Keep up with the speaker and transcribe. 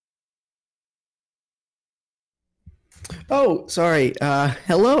Oh, sorry.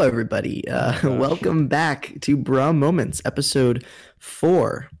 Hello, everybody. Oh my gosh. Welcome back to Bra Moments, episode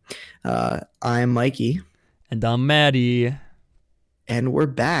 4. I'm Mikey, And I'm Maddie. and we're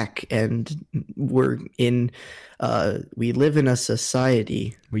back, and we're in. We live in a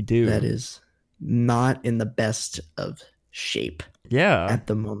society We do. that is not in the best of shape Yeah. at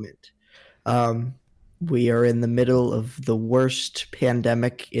the moment. Um, we are in the middle of the worst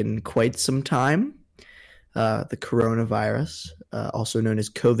pandemic in quite some time. The coronavirus, also known as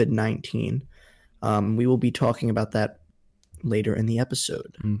COVID-19. We will be talking about that later in the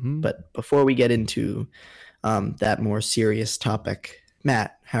episode. Mm-hmm. But before we get into that more serious topic,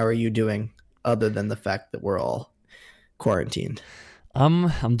 Matt, how are you doing other than the fact that we're all quarantined?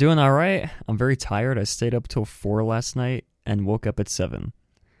 I'm doing all right. I'm very tired. I stayed up till 4 last night and woke up at 7.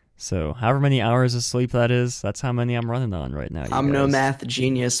 So however many hours of sleep that is, that's how many I'm running on right now. I'm no math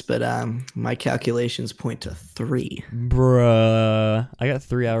genius, but my calculations point to 3. Bruh. I got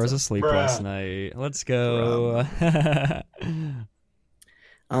 3 hours of sleep last night. Let's go.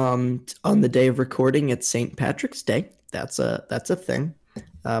 On the day of recording, it's St. Patrick's Day. That's a thing.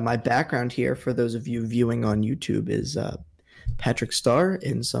 My background here, for those of you viewing on YouTube, is Patrick Star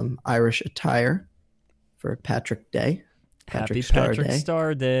in some Irish attire for Patrick Day. Happy Patrick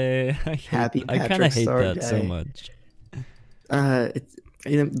Star Day. Happy I kind Patrick of hate Star that Day. so much.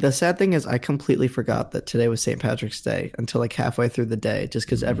 The sad thing is I completely forgot that today was St. Patrick's Day until like halfway through the day, just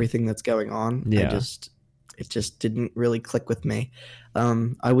because everything that's going on. Yeah. It just didn't really click with me.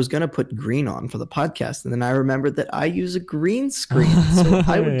 I was going to put green on for the podcast, and then I remembered that I use a green screen, so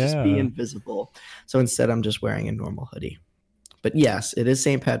I would just be Yeah. invisible. So instead, I'm just wearing a normal hoodie. But yes, it is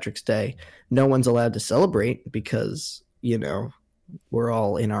St. Patrick's Day. No one's allowed to celebrate because, we're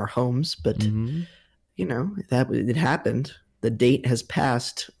all in our homes. But, Mhm. that it happened. The date has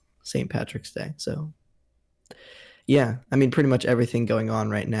passed St. Patrick's Day. So, yeah, I mean, pretty much everything going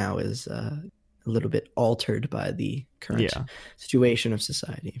on right now is a little bit altered by the current Yeah. situation of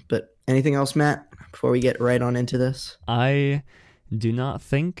society. But anything else, Matt, before we get right on into this? I do not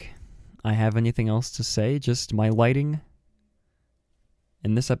think I have anything else to say. Just my lighting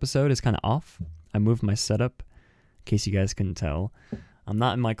in this episode is kind of off. I moved my setup, in case you guys couldn't tell. I'm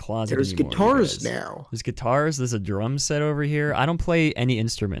not in my closet There's anymore, you guitars guys. now. There's guitars. There's a drum set over here. I don't play any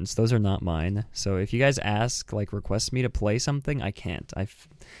instruments. Those are not mine. So if you guys request me to play something, I can't.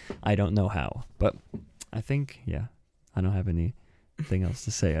 I don't know how. But I think, yeah, I don't have anything else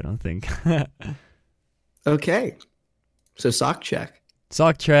to say, I don't think. Okay. So sock check.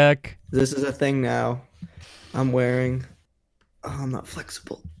 Sock check. This is a thing now. I'm wearing, I'm not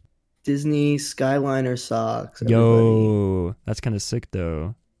flexible, Disney Skyliner socks. Everybody. Yo, that's kind of sick,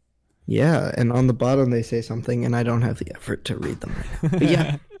 though. Yeah, and on the bottom they say something, and I don't have the effort to read them right now. But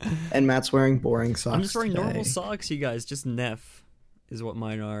yeah, and Matt's wearing boring socks. I'm just wearing today. normal socks, you guys. Just Neff is what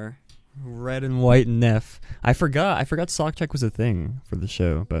mine are. Red and white Neff. I forgot sock check was a thing for the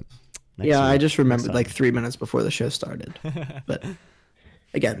show, but next Yeah, I year, just remembered next like 3 minutes before the show started. But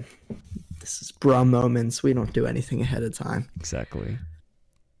again, this is Bra Moments. We don't do anything ahead of time. Exactly.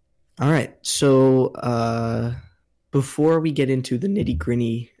 All right, so before we get into the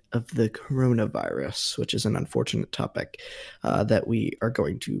nitty-gritty of the coronavirus, which is an unfortunate topic that we are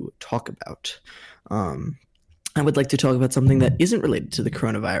going to talk about, I would like to talk about something that isn't related to the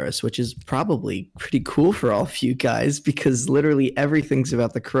coronavirus, which is probably pretty cool for all of you guys because literally everything's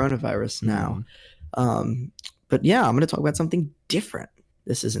about the coronavirus now. But yeah, I'm going to talk about something different.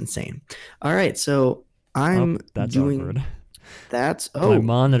 This is insane. All right, so I'm that's doing... awkward. That's My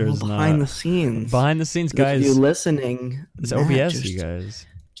monitor's behind not the scenes. behind the scenes, Those of guys. you listening, It's Matt OBS, you guys.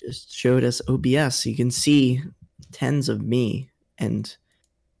 just showed us OBS. You can see tens of me, and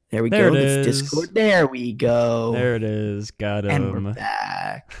there we There go. it That's is. Discord. There we go. There it is. Got And we're him.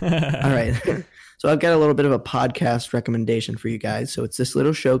 back. All right. So I've got a little bit of a podcast recommendation for you guys. So it's this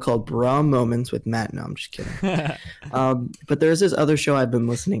little show called Bra Moments with Matt. No, I'm just kidding. But there's this other show I've been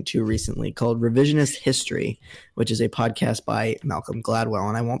listening to recently called Revisionist History, which is a podcast by Malcolm Gladwell.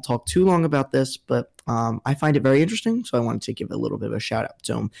 And I won't talk too long about this, but I find it very interesting. So I wanted to give a little bit of a shout out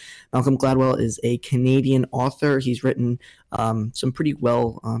to him. Malcolm Gladwell is a Canadian author. He's written some pretty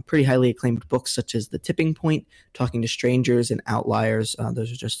highly acclaimed books such as The Tipping Point, Talking to Strangers, and Outliers.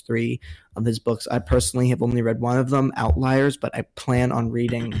 Those are just 3 of his books. I personally have only read one of them, Outliers, but I plan on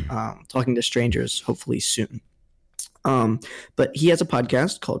reading Talking to Strangers hopefully soon. But he has a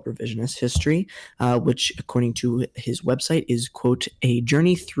podcast called Revisionist History, which, according to his website, is, quote, a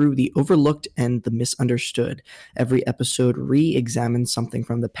journey through the overlooked and the misunderstood. Every episode re-examines something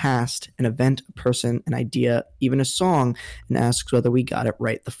from the past, an event, a person, an idea, even a song, and asks whether we got it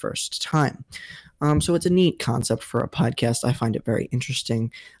right the first time. So it's a neat concept for a podcast. I find it very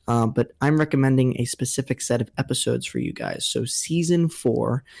interesting. But I'm recommending a specific set of episodes for you guys. So season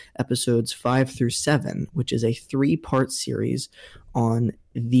 4, episodes 5 through 7, which is a 3-part series on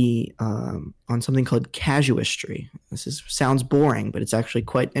on something called casuistry. Sounds boring, but it's actually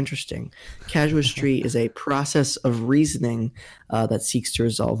quite interesting. Casuistry is a process of reasoning that seeks to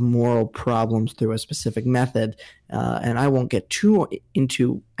resolve moral problems through a specific method. And I won't get too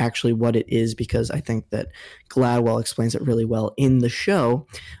into actually what it is because I think that Gladwell explains it really well in the show.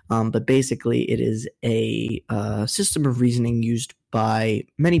 But basically, it is a system of reasoning used by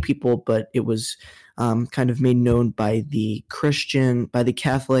many people, but it was kind of made known by the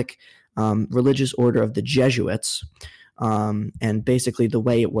Catholic religious order of the Jesuits. And basically, the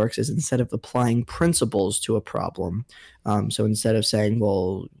way it works is instead of applying principles to a problem, so instead of saying,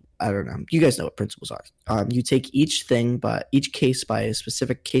 well, I don't know, you guys know what principles are. You take each case by a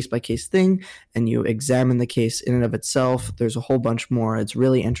specific case-by-case thing, and you examine the case in and of itself. There's a whole bunch more. It's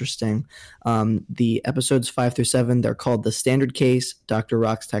really interesting. The episodes 5 through 7, they're called The Standard Case, Dr.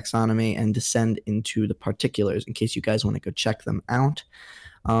 Rock's Taxonomy, and Descend into the Particulars, in case you guys want to go check them out.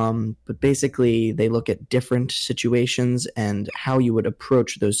 But basically, they look at different situations and how you would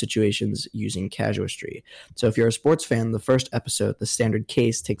approach those situations using casuistry. So if you're a sports fan, the first episode, The Standard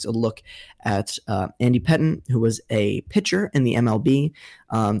Case, takes a look at Andy Pettin, who was a pitcher in the MLB,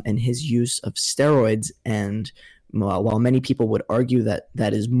 and his use of steroids. And while many people would argue that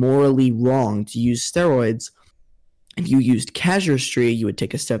that is morally wrong to use steroids, if you used casuistry, you would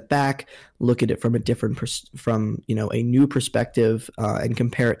take a step back, look at it from a new perspective, and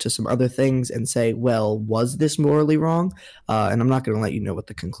compare it to some other things and say, well, was this morally wrong? And I'm not going to let you know what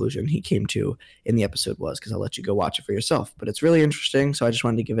the conclusion he came to in the episode was because I'll let you go watch it for yourself. But it's really interesting, so I just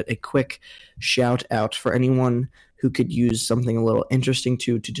wanted to give it a quick shout out for anyone who could use something a little interesting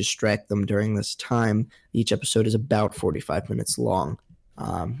to distract them during this time. Each episode is about 45 minutes long.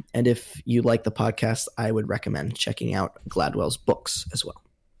 And if you like the podcast, I would recommend checking out Gladwell's books as well.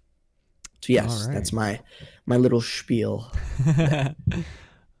 So yes, right. That's my little spiel. I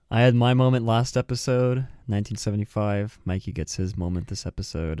had my moment last episode, 1975. Mikey gets his moment this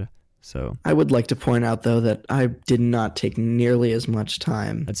episode. So I would like to point out, though, that I did not take nearly as much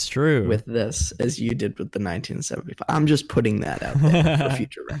time. That's true. With this as you did with the 1975. I'm just putting that out there for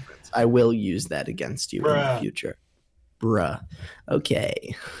future reference. I will use that against you in the future. Bruh.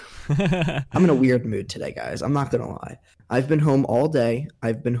 Okay. I'm in a weird mood today, guys. I'm not going to lie. I've been home all day.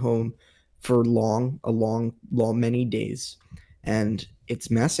 I've been home for many days, and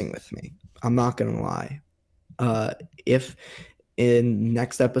it's messing with me. I'm not going to lie. If in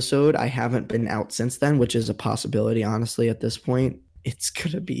next episode I haven't been out since then, which is a possibility, honestly, at this point, it's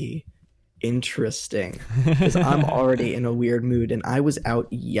going to be interesting because I'm already in a weird mood, and I was out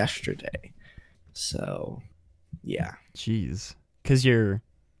yesterday. So... yeah. Jeez. Because you're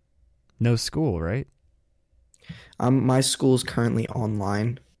no school, right? My school's currently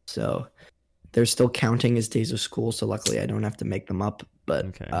online, so they're still counting as days of school, so luckily I don't have to make them up. But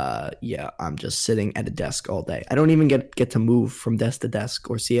okay. Yeah, I'm just sitting at a desk all day. I don't even get to move from desk to desk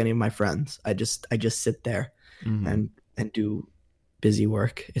or see any of my friends. I just sit there and do busy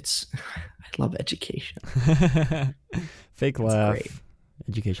work. I love education. Fake laugh. Great.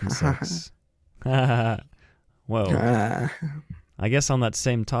 Education sucks. Whoa. I guess on that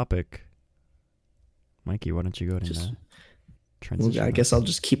same topic, Mikey, why don't you go to transition? I guess I'll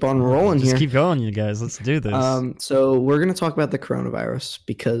just keep on rolling here. Just keep going, you guys. Let's do this. So we're going to talk about the coronavirus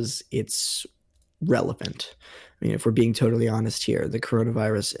because it's relevant. I mean, if we're being totally honest here, the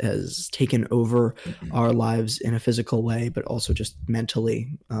coronavirus has taken over our lives in a physical way, but also just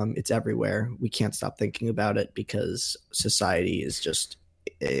mentally. It's everywhere. We can't stop thinking about it because society is just...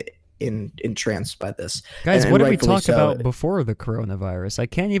 entranced by this. Guys, what did we talk about before the coronavirus? I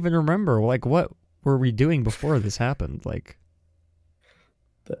can't even remember. Like, what were we doing before this happened? Like,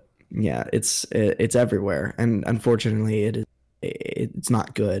 but yeah, it's everywhere, and unfortunately, it's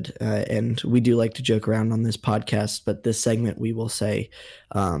not good. And we do like to joke around on this podcast, but this segment we will say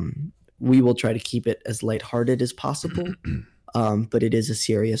we will try to keep it as lighthearted as possible. But it is a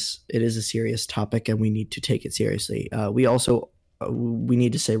serious topic, and we need to take it seriously. We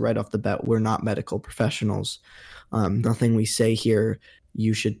need to say right off the bat, we're not medical professionals. Nothing we say here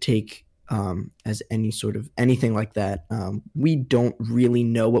you should take as anything like that. We don't really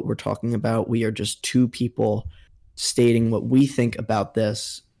know what we're talking about. We are just two people stating what we think about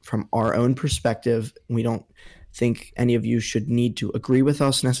this from our own perspective. We don't think any of you should need to agree with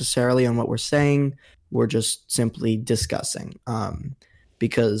us necessarily on what we're saying. We're just simply discussing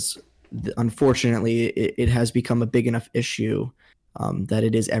because unfortunately it has become a big enough issue that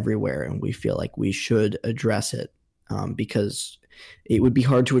it is everywhere, and we feel like we should address it, because it would be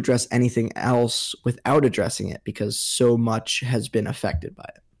hard to address anything else without addressing it, because so much has been affected by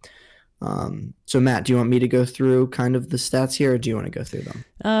it. So Matt, do you want me to go through kind of the stats here, or do you want to go through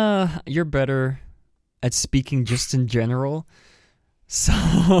them? You're better at speaking just in general. So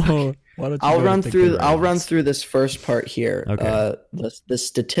why don't you I'll go run take through. the I'll run reins? through this first part here, Okay. the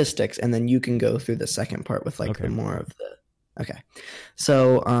statistics, and then you can go through the second part with like Okay. the more of the. Okay,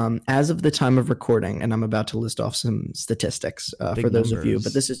 so as of the time of recording, and I'm about to list off some statistics Big for those of you, numbers.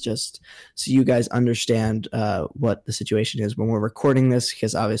 but this is just so you guys understand what the situation is when we're recording this,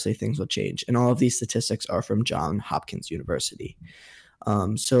 because obviously things will change, and all of these statistics are from Johns Hopkins University.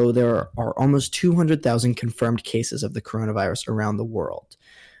 So there are almost 200,000 confirmed cases of the coronavirus around the world,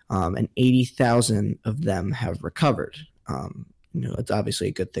 and 80,000 of them have recovered. It's obviously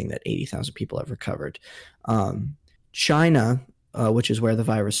a good thing that 80,000 people have recovered. China, which is where the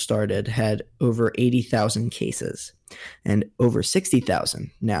virus started, had over 80,000 cases, and over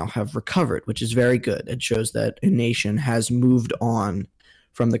 60,000 now have recovered, which is very good. It shows that a nation has moved on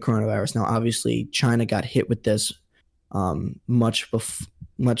from the coronavirus. Now, obviously, China got hit with this much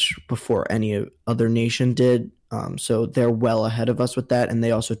before any other nation did. So they're well ahead of us with that, and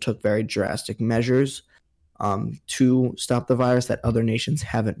they also took very drastic measures to stop the virus that other nations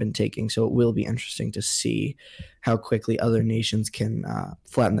haven't been taking. So it will be interesting to see how quickly other nations can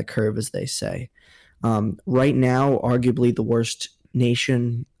flatten the curve, as they say. Right now, arguably the worst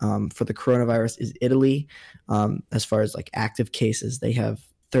nation for the coronavirus is Italy. As far as like active cases, they have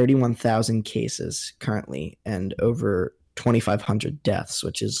 31,000 cases currently and over 2,500 deaths,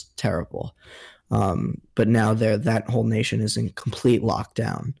 which is terrible. But now that whole nation is in complete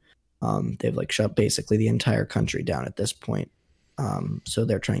lockdown. They've like shut basically the entire country down at this point. So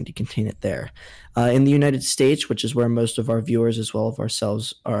they're trying to contain it there. In the United States, which is where most of our viewers as well as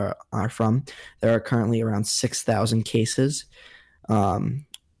ourselves are from, there are currently around 6,000 cases. The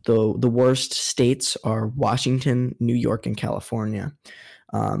worst states are Washington, New York, and California.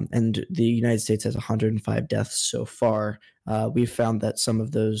 And the United States has 105 deaths so far. We've found that some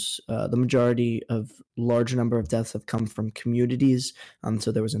of those, the majority of large number of deaths have come from communities.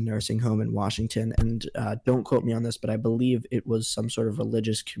 So there was a nursing home in Washington, and don't quote me on this, but I believe it was some sort of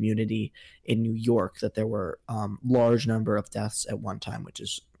religious community in New York that there were large number of deaths at one time, which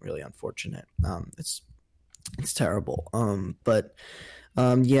is really unfortunate. It's terrible. But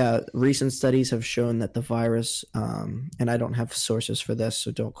recent studies have shown that the virus, and I don't have sources for this,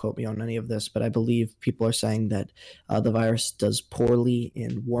 so don't quote me on any of this, but I believe people are saying that the virus does poorly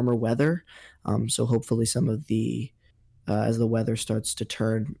in warmer weather. So hopefully some of as the weather starts to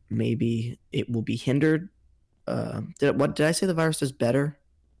turn, maybe it will be hindered. Did I say the virus does better?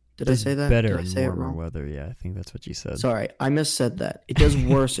 Did I say that? Better Did I in say it warmer wrong? weather. Yeah, I think that's what you said. Sorry, I missaid that. It does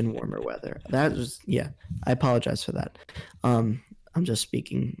worse in warmer weather. That was, yeah, I apologize for that. I'm just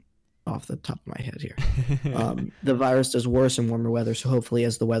speaking off the top of my head here. The virus does worse in warmer weather, so hopefully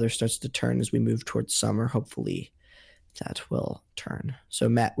as the weather starts to turn as we move towards summer, hopefully that will turn. So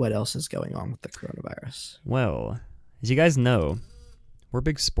Matt, what else is going on with the coronavirus? Well, as you guys know, we're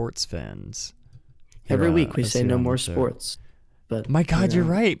big sports fans. Every week we us say here no on the more show. sports. But My God, you're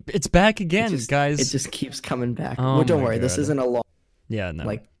right. It's back again, guys. It just keeps coming back. Oh Well, don't my worry, this God. isn't a long Yeah, no.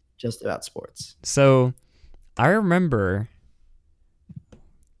 like just about sports. So, I remember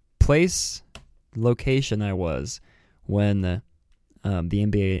location I was when the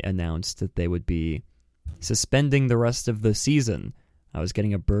NBA announced that they would be suspending the rest of the season. I was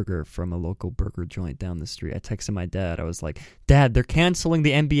getting a burger from a local burger joint down the street. I texted my dad. I was like, "Dad, they're canceling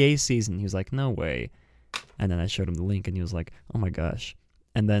the NBA season." He was like, "No way." And then I showed him the link, and he was like, "Oh my gosh."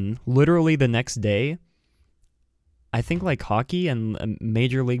 And then literally the next day, I think like hockey and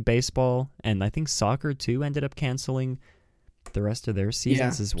Major League Baseball and I think soccer too ended up canceling the rest of their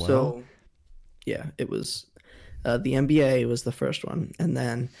seasons as well. So, yeah, it was the NBA was the first one, and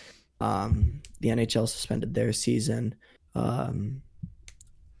then the NHL suspended their season. I'm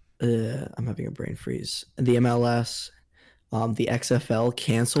having a brain freeze. The MLS, the XFL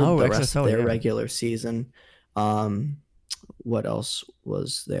canceled the rest of XFL, their yeah. regular season. What else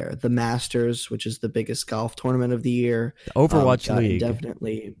was there? The Masters, which is the biggest golf tournament of the year, The Overwatch got League.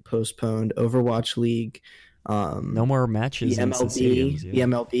 indefinitely postponed. Overwatch League. No more matches The in the MLB, stadiums. the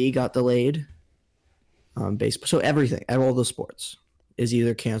MLB got delayed. Baseball, so everything, all the sports is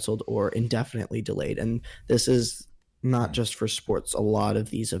either canceled or indefinitely delayed, and this is not just for sports. A lot of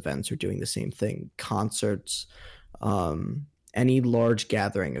these events are doing the same thing. Concerts, any large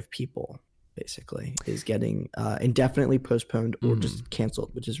gathering of people basically, is getting indefinitely postponed or Mhm. just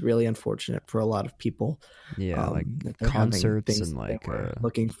canceled, which is really unfortunate for a lot of people. Yeah, like That they're having concerts things and that they like were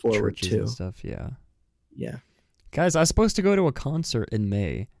looking forward churches and to. stuff. Yeah, Yeah. guys, I was supposed to go to a concert in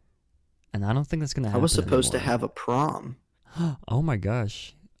May, and I don't think that's gonna I happen was supposed to anymore. have a prom. Oh my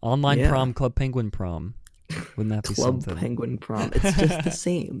gosh, online Yeah. prom, Club Penguin prom. Wouldn't that be Club something? Penguin prom. It's just the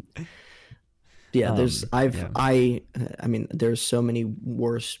same. Yeah, Yeah. I mean, there's so many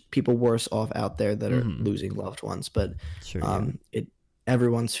people worse off out there that are Mhm. losing loved ones, but Sure. Yeah. it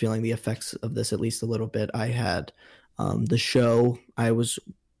everyone's feeling the effects of this at least a little bit. I had the show I was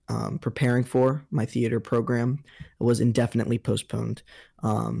preparing for my theater program was indefinitely postponed.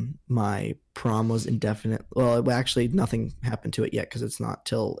 My prom was indefinite. Well, actually, nothing happened to it yet because it's not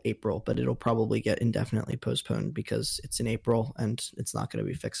till April, but it'll probably get indefinitely postponed because it's in April and it's not going to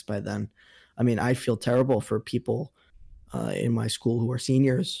be fixed by then. I mean, I feel terrible for people in my school who are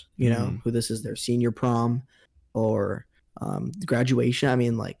seniors, Mhm. who this is their senior prom or graduation. I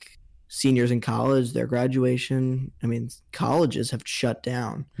mean, like seniors in college, their graduation. I mean, colleges have shut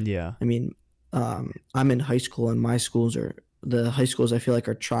down. Yeah. I mean, I'm in high school, and the high schools I feel like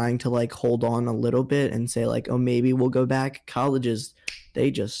are trying to like hold on a little bit and say like, oh, maybe we'll go back. Colleges, they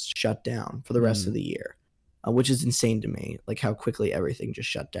just shut down for the rest of the year, which is insane to me. Like how quickly everything just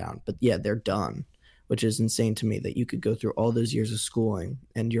shut down. But yeah, they're done, which is insane to me that you could go through all those years of schooling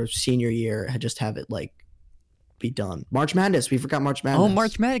and your senior year had just have it like be done. March Madness, we forgot March Madness. Oh,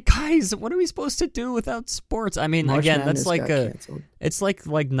 March Madness, guys! What are we supposed to do without sports? I mean, March again, Madness that's like got canceled. it's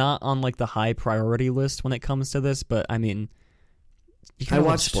like not on like the high priority list when it comes to this. But I mean, you I gotta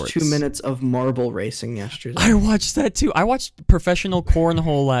love watched sports. 2 minutes of marble racing yesterday. I watched that too. I watched professional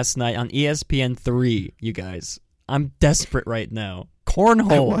cornhole last night on ESPN3. You guys, I'm desperate right now.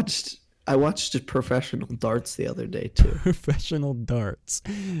 Cornhole. I watched professional darts the other day too. Professional darts.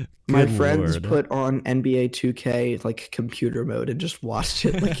 My Good friends Lord. put on NBA 2K like computer mode and just watched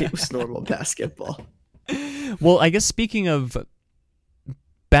it like it was normal basketball. Well, I guess speaking of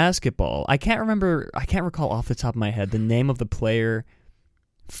basketball, I can't recall off the top of my head the name of the player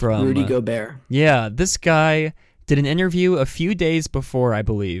from Rudy Gobert. Yeah, this guy did an interview a few days before, I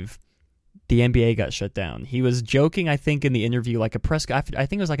believe, the NBA got shut down. He was joking, I think, in the interview, like I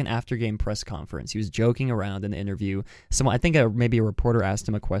think it was like an after-game press conference. He was joking around in the interview. I think maybe a reporter asked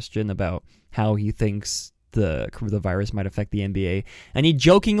him a question about how he thinks the virus might affect the NBA, and he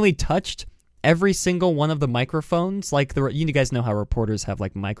jokingly touched every single one of the microphones. Like you guys know how reporters have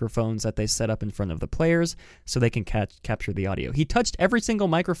like microphones that they set up in front of the players so they can capture the audio. He touched every single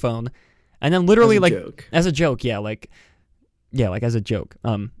microphone, and then literally as a joke, as a joke.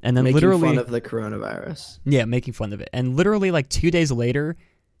 And then making literally fun of the coronavirus. Yeah, making fun of it. And literally like 2 days later,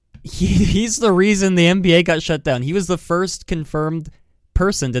 he's the reason the NBA got shut down. He was the first confirmed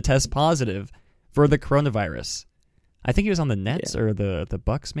person to test positive for the coronavirus. I think he was on the Nets or the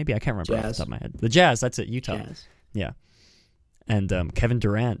Bucks, maybe. I can't remember off the top of my head. The Jazz, that's it, Utah. Jazz. Yeah. And Kevin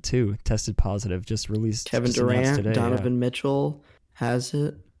Durant, too, tested positive, just released. Kevin Durant, today, Donovan Mitchell has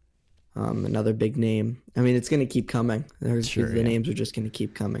it. Another big name. I mean, it's going to keep coming. Names are just going to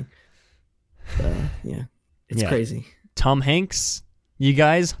keep coming. It's crazy. Tom Hanks, you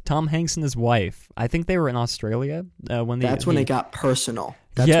guys, Tom Hanks and his wife. I think they were in Australia when it got personal.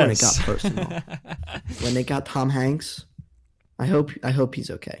 When it got personal. When they got Tom Hanks, I hope he's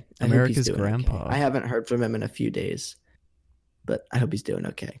okay. America's grandpa. Okay. I haven't heard from him in a few days, but I hope he's doing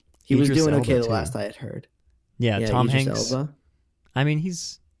okay. He was doing okay the last I had heard. Yeah, Tom Idris Hanks. Elba. I mean,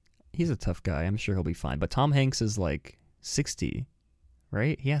 he's a tough guy. I'm sure he'll be fine. But Tom Hanks is like 60,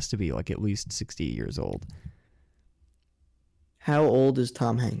 right? He has to be like at least 60 years old. How old is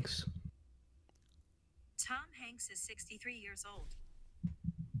Tom Hanks? Tom Hanks is 63 years old.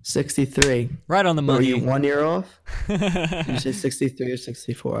 63. Right on the money. Are you 1 year off? Did you say 63 or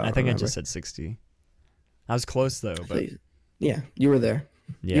 64? I think I just said 60. I was close though, but yeah, you were there.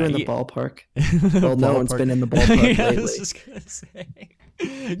 Yeah, you were in the ballpark. Well, no one's been in the ballpark lately. I was just gonna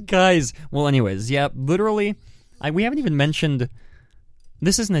say. Guys, well, anyways, yeah, literally, we haven't even mentioned.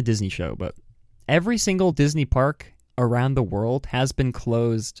 This isn't a Disney show, but every single Disney park around the world has been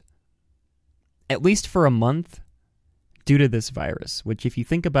closed at least for a month due to this virus, which if you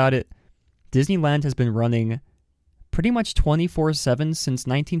think about it, Disneyland has been running pretty much 24/7 since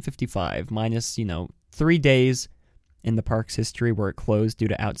 1955, minus, 3 days in the park's history where it closed due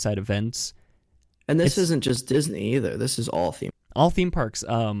to outside events. And this isn't just Disney either. This is all theme parks.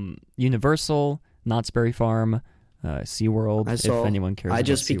 Universal, Knott's Berry Farm, SeaWorld, if anyone cares. I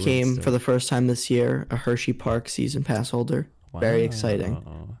just became, for the first time this year, a Hershey Park season pass holder. Wow. Very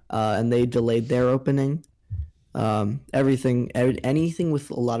exciting. And they delayed their opening. anything with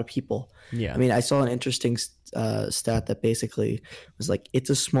a lot of people. Yeah. I mean, I saw an interesting stat that basically was like, it's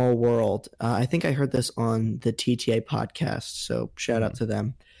a small world. I think I heard this on the TTA podcast, so shout out to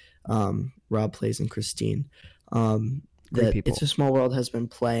them, Rob Plays and Christine. Great That people. It's a Small World has been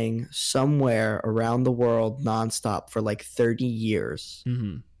playing somewhere around the world nonstop for like 30 years.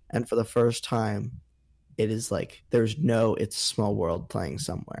 Mm-hmm. And for the first time, it is like there's no It's a Small World playing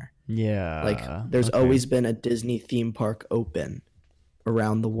somewhere. Yeah. Like there's okay. always been a Disney theme park open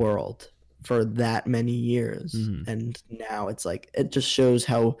around the world for that many years. Mhm. And now it's like it just shows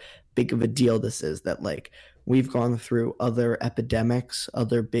how big of a deal this is, that like we've gone through other epidemics,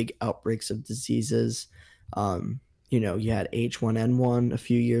 other big outbreaks of diseases. You had H1N1 a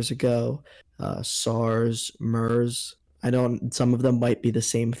few years ago, SARS, MERS. Some of them might be the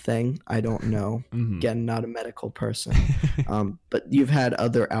same thing. I don't know. Mhm. Again, not a medical person. But you've had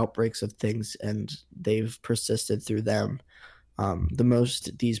other outbreaks of things and they've persisted through them. The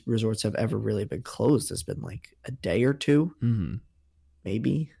most these resorts have ever really been closed has been like a day or two, Mhm.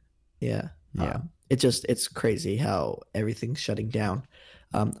 maybe. Yeah. Yeah. It's crazy how everything's shutting down.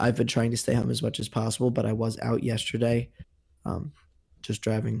 I've been trying to stay home as much as possible, but I was out yesterday, just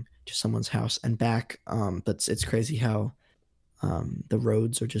driving to someone's house and back. But it's crazy how the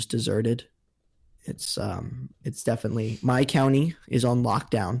roads are just deserted. It's definitely, my county is on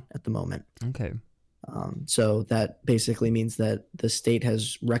lockdown at the moment. Okay. So that basically means that the state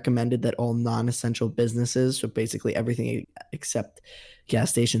has recommended that all non-essential businesses, so basically everything except gas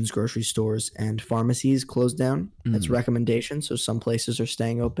stations, grocery stores, and pharmacies, close down. That's Mhm. recommendation. So some places are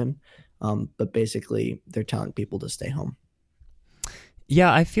staying open, but basically they're telling people to stay home.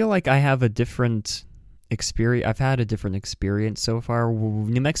 Yeah, I feel like I have a different experience. I've had a different experience so far.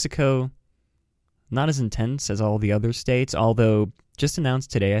 New Mexico, not as intense as all the other states, although just announced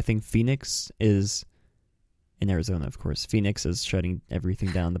today, I think Phoenix is, in Arizona, of course, Phoenix is shutting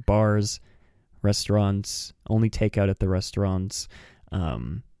everything down. The bars, restaurants, only takeout at the restaurants,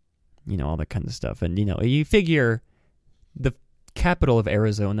 all that kind of stuff. And, you figure the capital of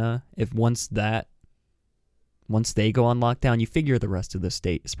Arizona, if once they go on lockdown, you figure the rest of the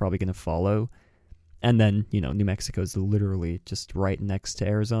state is probably going to follow. And then, New Mexico is literally just right next to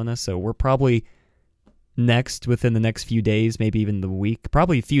Arizona. So we're probably next within the next few days, maybe even the week,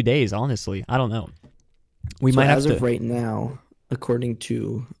 probably a few days, honestly. I don't know. We might have as to. of right now, according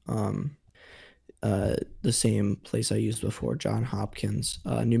to the same place I used before, John Hopkins,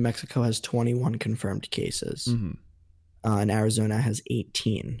 New Mexico has 21 confirmed cases. Mhm. And Arizona has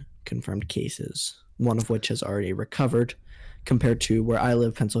 18 confirmed cases, one of which has already recovered, compared to where I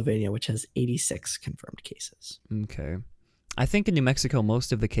live, Pennsylvania, which has 86 confirmed cases. Okay. I think in New Mexico,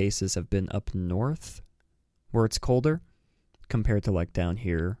 most of the cases have been up north, where it's colder, compared to like down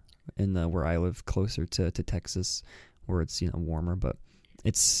here in where I live, closer to Texas, where it's warmer. But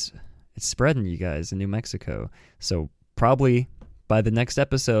it's spreading, you guys, in New Mexico. So probably by the next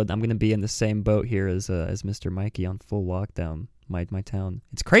episode, I'm gonna be in the same boat here as Mr. Mikey on full lockdown. My town.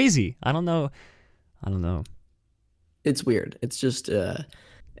 It's crazy. I don't know. It's weird. It's just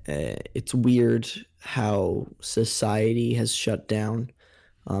it's weird how society has shut down.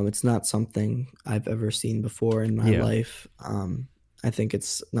 It's not something I've ever seen before in my life. I think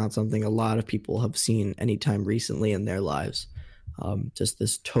it's not something a lot of people have seen anytime recently in their lives. Just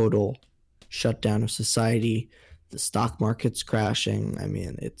this total shutdown of society. The stock market's crashing. I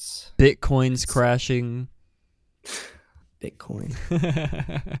mean, Bitcoin's crashing. Bitcoin.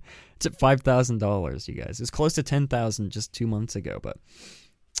 It's at $5,000, you guys. It's close to $10,000 just 2 months ago, but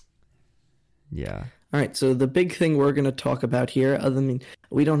yeah. All right, so the big thing we're going to talk about here,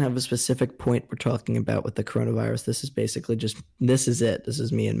 we don't have a specific point we're talking about with the coronavirus. This is basically this is it. This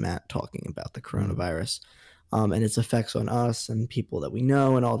is me and Matt talking about the coronavirus and its effects on us and people that we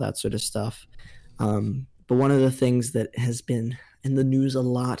know and all that sort of stuff. But one of the things that has been in the news a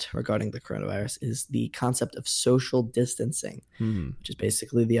lot regarding the coronavirus is the concept of social distancing, which is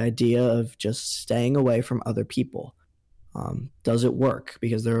basically the idea of just staying away from other people. Does it work?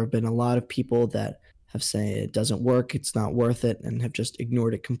 Because there have been a lot of people that have said it doesn't work, it's not worth it, and have just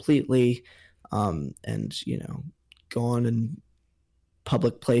ignored it completely, and gone in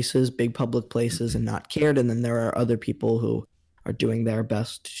big public places, and not cared. And then there are other people who are doing their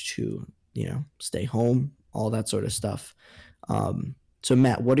best to stay home, all that sort of stuff. So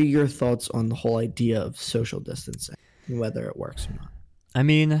Matt, what are your thoughts on the whole idea of social distancing, and whether it works or not? I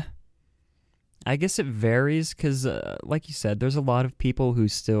mean, I guess it varies because, like you said, there's a lot of people who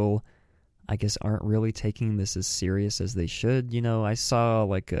still, I guess, aren't really taking this as serious as they should. I saw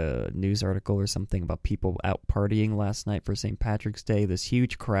like a news article or something about people out partying last night for St. Patrick's Day, this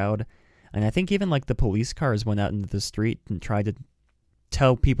huge crowd. And I think even like the police cars went out into the street and tried to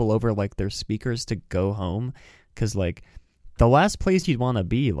tell people over like their speakers to go home, because like the last place you'd want to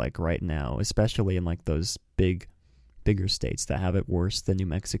be like right now, especially in like those bigger states that have it worse than New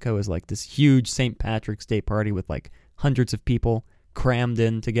Mexico, is like this huge St. Patrick's Day party with like hundreds of people crammed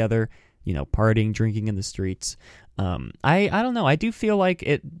in together, you know, partying, drinking in the streets. I don't know. I do feel like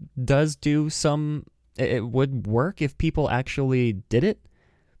it does do some. It would work if people actually did it.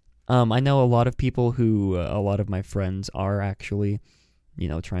 I know a lot of people who, a lot of my friends are actually, you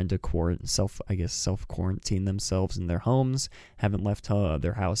know, trying to self quarantine themselves in their homes, haven't left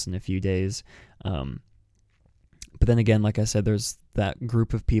their house in a few days. But then again, like I said, there's that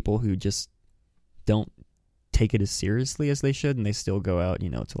group of people who just don't take it as seriously as they should, and they still go out, you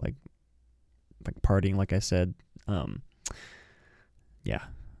know, to like partying, like I said. Yeah.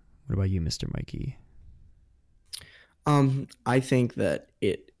 What about you, Mr. Mikey? I think that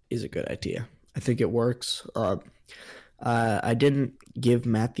it is a good idea. I think it works. I didn't give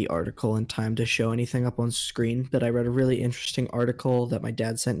Matt the article in time to show anything up on screen, but I read a really interesting article that my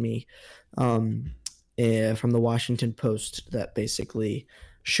dad sent me from the Washington Post that basically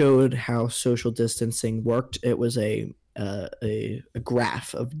showed how social distancing worked. It was a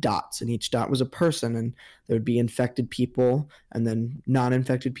graph of dots, and each dot was a person, and there would be infected people and then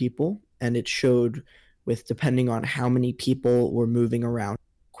non-infected people, and it showed with depending on how many people were moving around,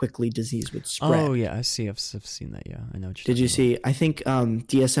 quickly disease would spread. Oh yeah, I've seen that. Yeah, I know. Did you see? I think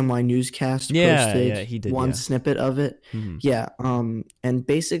DSMY Newscast posted he did, one snippet of it. Mm-hmm. Yeah, and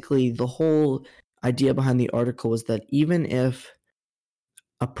basically the whole idea behind the article was that even if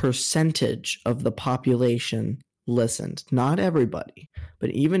a percentage of the population listened, not everybody, but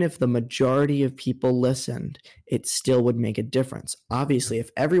even if the majority of people listened, it still would make a difference. Obviously,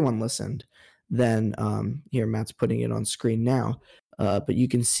 if everyone listened, then here Matt's putting it on screen now. But you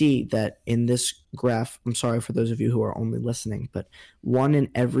can see that in this graph, I'm sorry for those of you who are only listening, but one in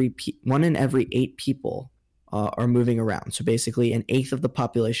every 8 people are moving around. So basically, an eighth of the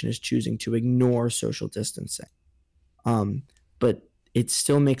population is choosing to ignore social distancing. But it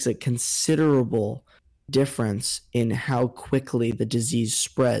still makes a considerable difference in how quickly the disease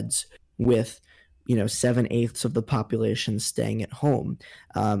spreads with 7/8 of the population staying at home.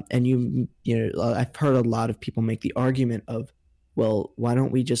 And I've heard a lot of people make the argument of, well, why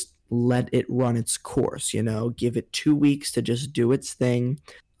don't we just let it run its course, give it 2 weeks to just do its thing,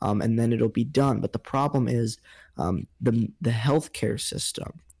 and then it'll be done. But the problem is the healthcare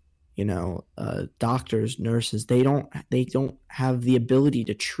system, doctors, nurses, they don't have the ability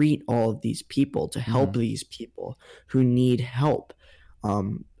to treat all of these people, to help these people who need help.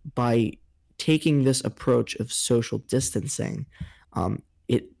 By taking this approach of social distancing,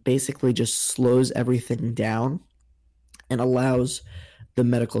 it basically just slows everything down and allows the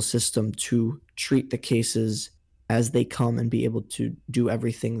medical system to treat the cases as they come and be able to do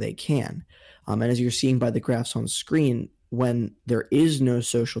everything they can. And as you're seeing by the graphs on screen, when there is no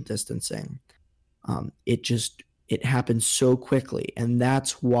social distancing, it happens so quickly. And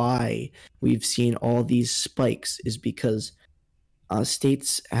that's why we've seen all these spikes, is because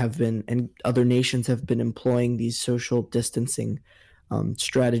states have been, and other nations have been, employing these social distancing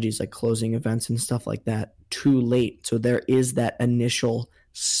strategies like closing events and stuff like that too late. So there is that initial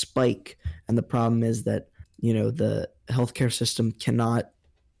spike, and the problem is that the healthcare system cannot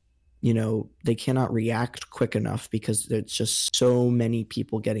react quick enough because there's just so many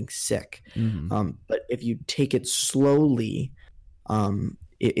people getting sick. But if you take it slowly,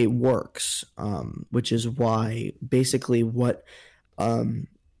 it works, which is why basically what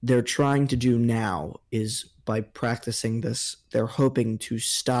they're trying to do now is, by practicing this, they're hoping to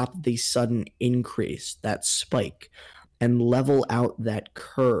stop the sudden increase, that spike, and level out that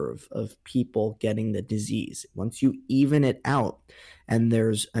curve of people getting the disease. Once you even it out and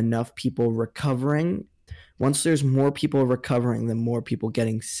there's enough people recovering, once there's more people recovering than more people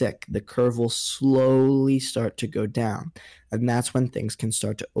getting sick, the curve will slowly start to go down. And that's when things can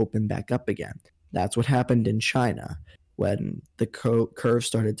start to open back up again. That's what happened in China when the curve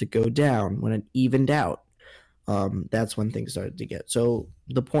started to go down, when it evened out. That's when things started to get. So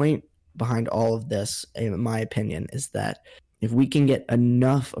the point behind all of this, in my opinion, is that if we can get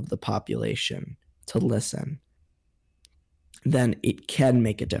enough of the population to listen, then it can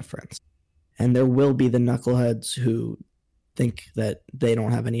make a difference. And there will be the knuckleheads who think that they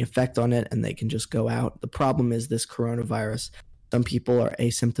don't have any effect on it and they can just go out. The problem is this coronavirus, some people are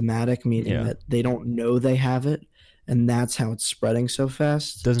asymptomatic, meaning that they don't know they have it, and that's how it's spreading so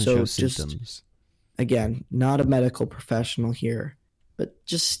fast. Doesn't show symptoms. Again, not a medical professional here, but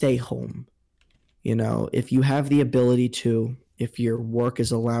just stay home. If you have the ability to, if your work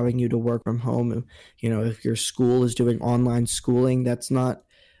is allowing you to work from home, if your school is doing online schooling, that's not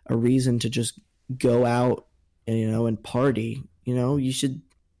a reason to just go out, and party. You should.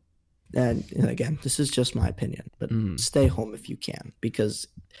 And again, this is just my opinion, but stay home if you can, because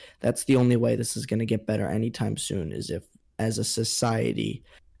that's the only way this is going to get better anytime soon, is if, as a society,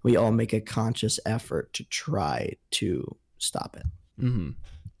 we all make a conscious effort to try to stop it. Mm-hmm.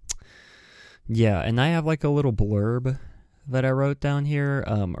 Yeah, and I have like a little blurb that I wrote down here.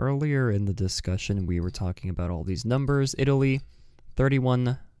 Earlier in the discussion, we were talking about all these numbers. Italy,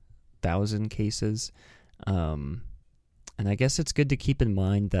 31,000 cases. And I guess it's good to keep in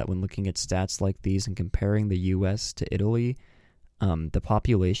mind that when looking at stats like these and comparing the U.S. to Italy, the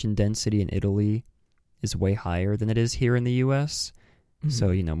population density in Italy is way higher than it is here in the U.S. Mm-hmm.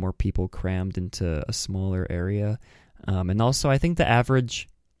 So, more people crammed into a smaller area. And also, I think the average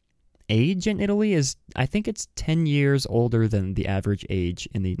age in Italy is, I think it's 10 years older than the average age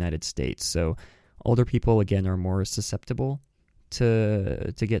in the United States. So older people, again, are more susceptible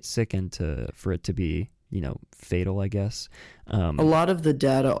to get sick and for it to be, fatal, I guess. A lot of the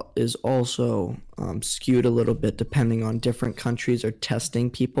data is also skewed a little bit depending on different countries are testing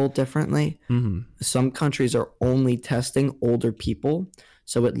people differently. Mm-hmm. Some countries are only testing older people,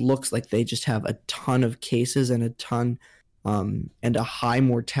 so it looks like they just have a ton of cases and and a high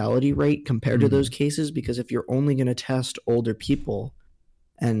mortality rate compared to those cases, because if you're only going to test older people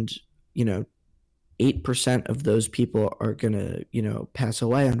and 8% of those people are going to pass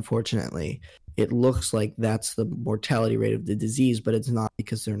away, unfortunately, it looks like that's the mortality rate of the disease, but it's not,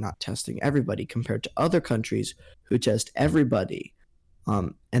 because they're not testing everybody compared to other countries who test everybody.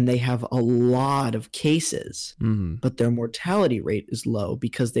 And they have a lot of cases, but their mortality rate is low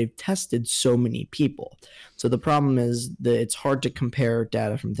because they've tested so many people. So the problem is that it's hard to compare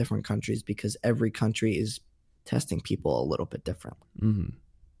data from different countries because every country is testing people a little bit differently.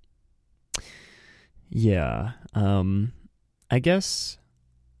 Mm-hmm. Yeah. I guess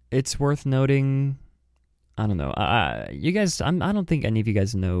it's worth noting, I don't know, you guys, I don't think any of you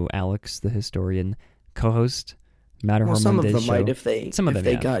guys know Alex, the historian, co-host Matterhorn some of Mondays them show. might if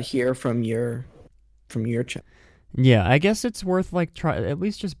they got here from your channel. Yeah, I guess it's worth at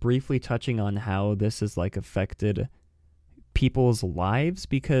least just briefly touching on how this has affected people's lives,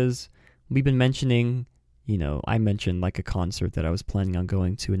 because we've been mentioning, I mentioned a concert that I was planning on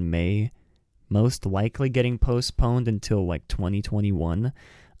going to in May, most likely getting postponed until 2021.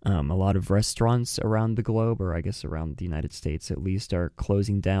 A lot of restaurants around the globe, or I guess around the United States at least, are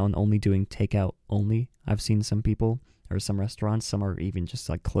closing down, only doing takeout only. I've seen some people, or some restaurants, some are even just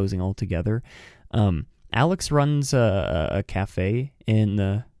closing altogether. Alex runs a cafe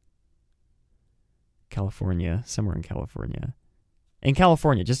in California, somewhere in California. In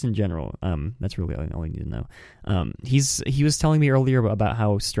California, just in general. That's really all you need to know. He was telling me earlier about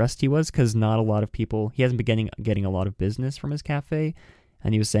how stressed he was because not a lot of people, he hasn't been getting a lot of business from his cafe.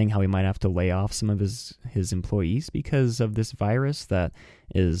 And he was saying how he might have to lay off some of his employees because of this virus that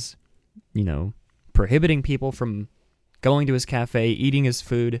is, prohibiting people from going to his cafe, eating his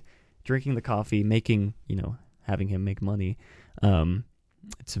food, drinking the coffee, having him make money.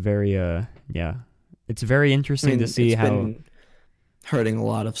 It's very, it's very interesting to see how been hurting a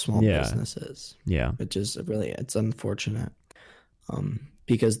lot of small businesses. Yeah. Which is it's unfortunate.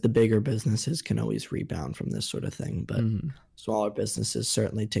 Because the bigger businesses can always rebound from this sort of thing, but smaller businesses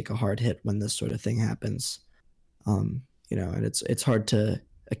certainly take a hard hit when this sort of thing happens. And it's hard to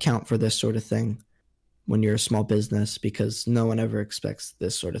account for this sort of thing when you're a small business, because no one ever expects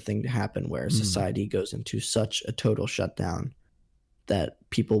this sort of thing to happen, where society goes into such a total shutdown that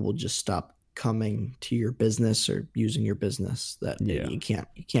people will just stop coming to your business or using your business, that you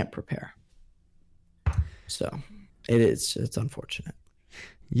can't prepare. So it's unfortunate.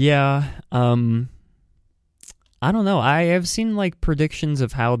 Yeah, I don't know. I have seen predictions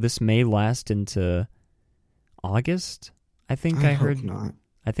of how this may last into August. I think I heard. Hope not.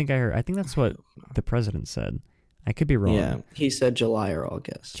 I think that's what the president said. I could be wrong. Yeah, he said July or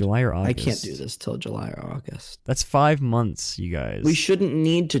August. July or August. I can't do this till July or August. That's 5 months, you guys. We shouldn't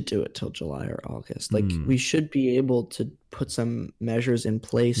need to do it till July or August. We should be able to put some measures in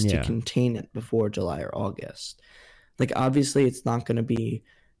place to contain it before July or August. Obviously, it's not going to be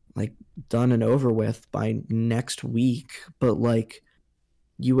done and over with by next week, but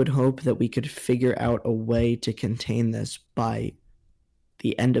you would hope that we could figure out a way to contain this by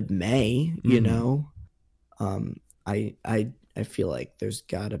the end of May. I feel like there's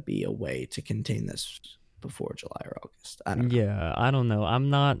got to be a way to contain this before July or August. I don't know. Yeah, I don't know. I'm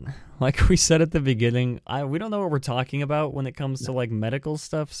not, like we said at the beginning, we don't know what we're talking about when it comes to medical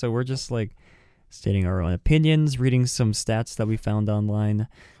stuff, so we're just stating our own opinions, reading some stats that we found online.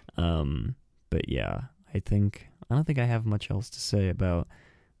 But yeah, I don't think I have much else to say about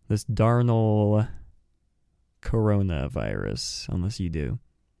this darnel coronavirus, unless you do.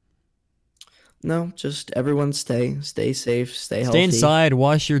 No, just everyone stay safe, stay healthy. Stay inside,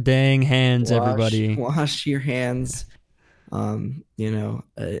 wash your dang hands, everybody. Wash your hands.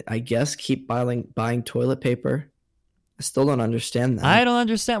 I guess keep buying toilet paper. I still don't understand that. I don't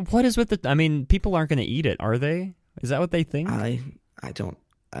understand. What is with the... I mean, people aren't going to eat it, are they? Is that what they think? I don't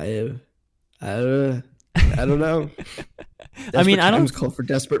know. I mean, I don't call for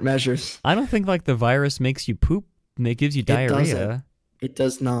desperate measures. I don't think like the virus makes you poop. It gives you diarrhea. It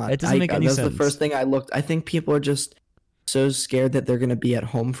does not. It doesn't make any sense. That's the first thing I looked. I think people are just so scared that they're going to be at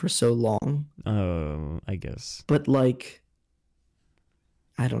home for so long. Oh, I guess. But like,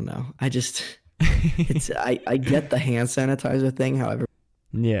 I don't know. I just, I get the hand sanitizer thing. However,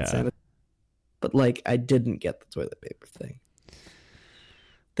 yeah. But like, I didn't get the toilet paper thing.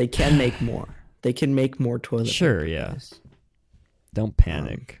 They can make more. They can make more toilet paper. Sure, yeah. Don't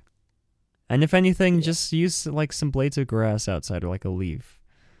panic. And if anything, just use like some blades of grass outside or like a leaf.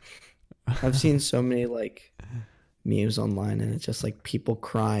 I've seen so many like memes online, and it's just like people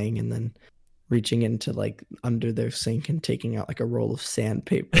crying and then reaching into like under their sink and taking out like a roll of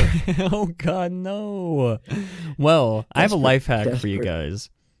sandpaper. Oh God, no! Well, I have a life hack for you guys.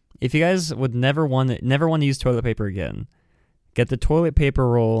 If you guys would never want to use toilet paper again, get the toilet paper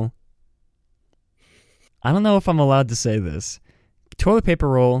roll. I don't know if I'm allowed to say this. Toilet paper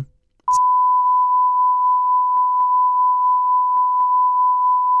roll.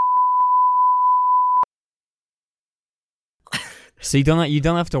 So you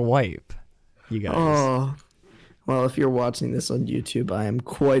don't have to wipe, you guys. Oh, well, if you're watching this on YouTube, I am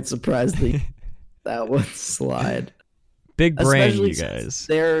quite surprised that would slide. Big brain, especially you guys.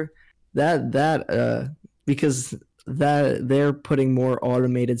 Because they're putting more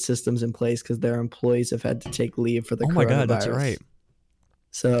automated systems in place because their employees have had to take leave for the coronavirus. Oh my God, that's right.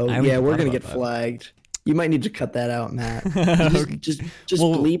 So yeah, we're gonna get flagged. You might need to cut that out, Matt. Just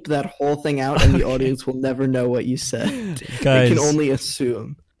bleep that whole thing out, and the audience will never know what you said. Guys, they can only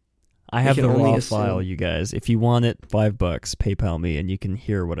assume. I have the raw file, you guys. If you want it, $5, PayPal me, and you can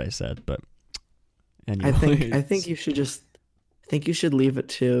hear what I said. But anyways. I think you should leave it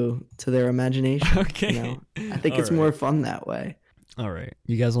to their imagination. Okay. You know? I think it's more fun that way. All right.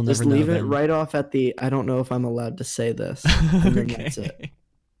 You guys will never just know. Just leave then. it right off at the. I don't know if I'm allowed to say this. And then Okay. That's it.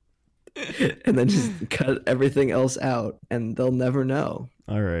 And then just cut everything else out, and they'll never know.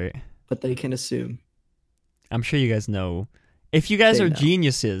 All right. But they can assume. I'm sure you guys know. If you guys are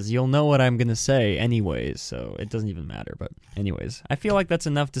geniuses, you'll know what I'm going to say anyways, so it doesn't even matter. But anyways, I feel like that's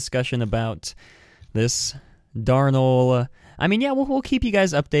enough discussion about this darnel. I mean, yeah, we'll keep you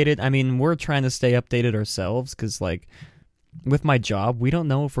guys updated. I mean, we're trying to stay updated ourselves because, like, with my job, we don't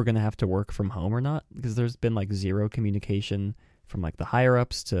know if we're going to have to work from home or not because there's been, like, zero communication from like the higher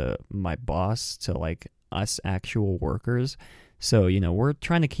ups to my boss to like us actual workers. So, you know, we're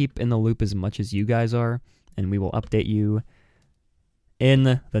trying to keep in the loop as much as you guys are, and we will update you in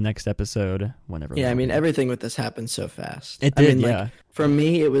the next episode whenever. Yeah, I mean, everything with this happened so fast. It did, yeah. Like, for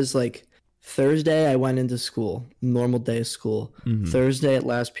me, it was like Thursday I went into school, normal day of school. Mm-hmm. Thursday at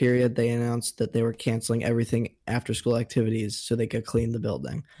last period, they announced that they were canceling everything after school activities so they could clean the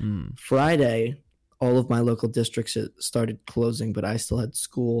building. Friday, all of my local districts started closing, but I still had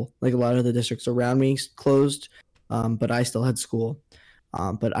school. Like a lot of the districts around me closed, but I still had school.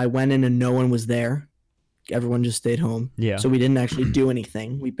 But I went in and no one was there. Everyone just stayed home. Yeah. So we didn't actually do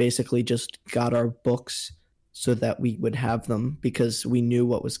anything. We basically just got our books so that we would have them because we knew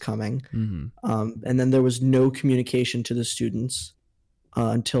what was coming. Mm-hmm. And then there was no communication to the students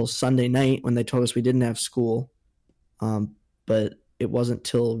until Sunday night when they told us we didn't have school. But it wasn't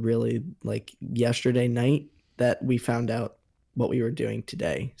till really like yesterday night that we found out what we were doing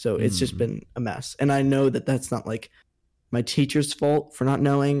today. So it's just been a mess. And I know that that's not like my teacher's fault for not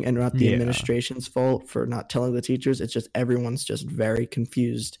knowing and not the administration's fault for not telling the teachers. It's just everyone's just very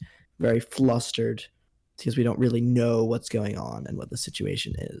confused, very flustered because we don't really know what's going on and what the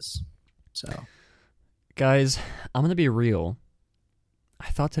situation is. So, guys, I'm going to be real. I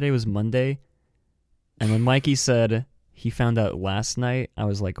thought today was Monday. And when Mikey said he found out last night, I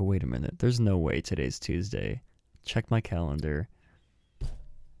was like, wait a minute. There's no way today's Tuesday. Check my calendar.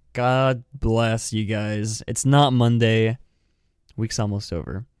 God bless you guys. It's not Monday. Week's almost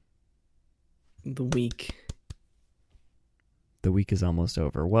over. The week is almost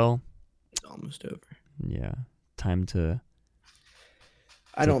over. Well, it's almost over. Yeah. Time to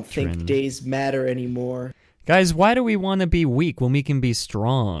I don't think days matter anymore. Guys, why do we want to be weak when we can be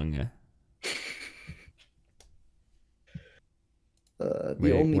strong?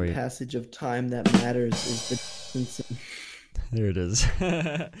 The only wait. passage of time that matters is the distance. There it is.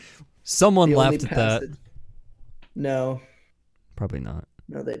 Someone The only laughed at that. passage- No, Probably not.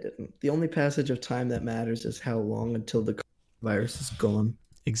 no, they didn't. The only passage of time that matters is how long until the virus is gone.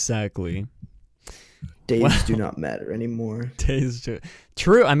 Exactly. Days Wow. do not matter anymore. Days to...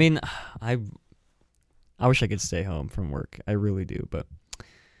 True. I mean, I wish I could stay home from work. I really do, but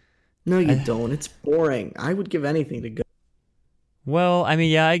No, you don't. It's boring. I would give anything to go. well, I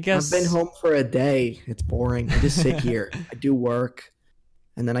mean, yeah, I guess I've been home for a day. It's boring. I just sit here. I do work,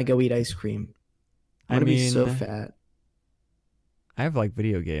 and then I go eat ice cream. I'm I gonna be so mean, fat. I have like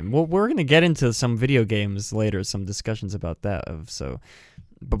video game. Well, we're gonna get into some video games later, some discussions about that.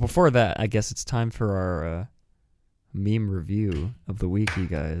 But before that, I guess it's time for our meme review of the week, you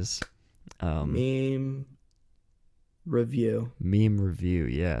guys. Meme review. Meme review,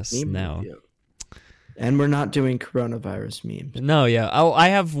 yes. Meme now, review. And we're not doing coronavirus memes. no, yeah. Oh, I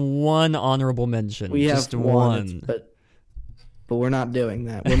have one honorable mention. We just have one. but we're not doing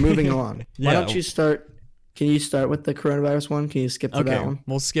that. We're moving on. Why Yeah. don't you start? Can you start with the coronavirus one? Can you skip to that Okay, one?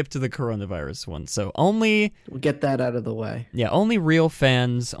 we'll skip to the coronavirus one. So only We'll get that out of the way. only real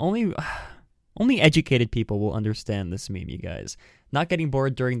fans, only educated people will understand this meme, you guys. Not getting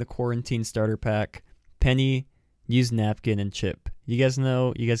bored during the quarantine starter pack. Penny, use napkin, and Chip. You guys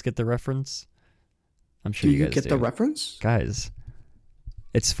know? You guys get the reference? I'm sure Do you you guys get do. the reference? Guys,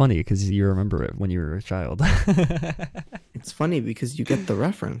 it's funny because you remember it when you were a child. It's funny because you get the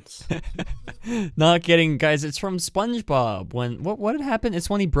reference. Not getting, guys. It's from SpongeBob. When what had happened? It's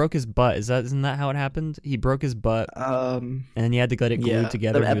when he broke his butt. Isn't that how it happened? He broke his butt, and then he had to get it glued Yeah,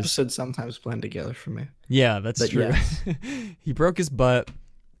 together. the He was- episodes sometimes blend together for me. Yeah, that's But true. yes. He broke his butt.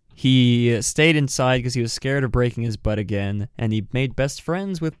 He stayed inside because he was scared of breaking his butt again, and he made best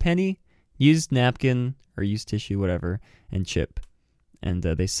friends with Penny, used napkin or used tissue, whatever, and Chip, and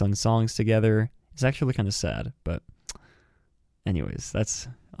they sung songs together. It's actually kind of sad, but anyways, that's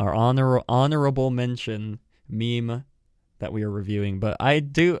our honorable mention meme that we are reviewing. But I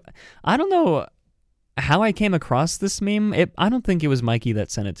don't know how I came across this meme. I don't think it was Mikey that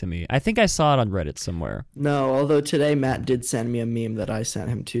sent it to me. I think I saw it on Reddit somewhere. No, although today Matt did send me a meme that I sent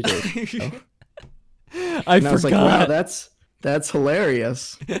him 2 days ago. I And I was like, forgot. wow, that's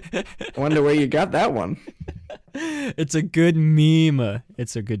hilarious. I wonder where you got that one. It's a good meme.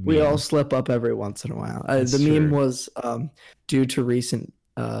 It's a good meme. We all slip up every once in a while. That's The meme true. was due to recent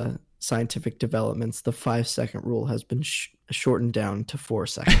scientific developments, the 5-second rule has been shortened down to 4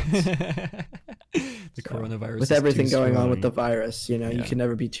 seconds. The coronavirus With is everything too going on with the strong. virus, you Yeah. can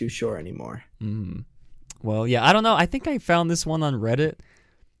never be too sure anymore. Mhm. Well, yeah, I don't know. I think I found this one on Reddit,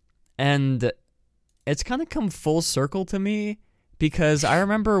 and it's kind of come full circle to me because I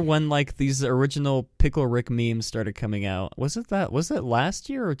remember when like these original Pickle Rick memes started coming out. Was it last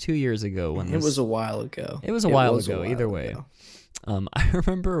year or 2 years ago when It was a while ago. It was a while ago, either way. I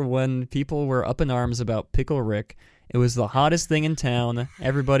remember when people were up in arms about Pickle Rick. It was the hottest thing in town.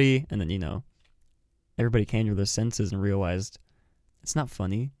 Everybody, and then everybody came to their senses and realized it's not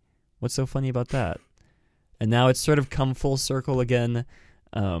funny. What's so funny about that? And now it's sort of come full circle again,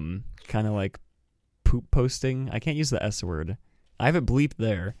 kind of like poop posting. I can't use the S word. I have it bleeped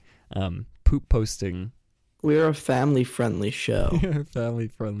there. Poop posting. We're a family-friendly show, Family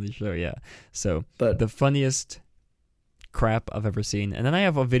friendly show, yeah. So but the funniest crap I've ever seen, and then I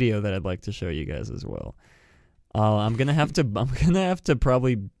have a video that I'd like to show you guys as well. I'm gonna have to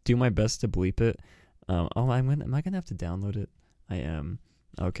probably do my best to bleep it. Am I gonna have to download it? I am.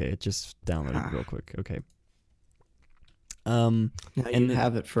 Okay, it just downloaded real quick. Okay. now and you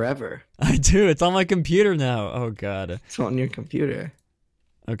have it forever. I do. It's on my computer now. Oh god. It's on your computer.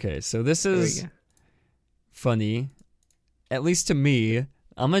 Okay, so this There we is go. funny, at least to me.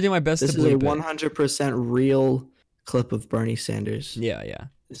 I'm gonna do my best This to is a bleep it. 100% real clip of Bernie Sanders. Yeah, yeah.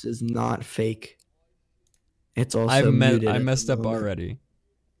 This is not fake. It's also I muted at the messed up moment. already.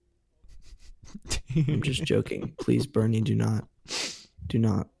 I'm just joking. Please, Bernie, do not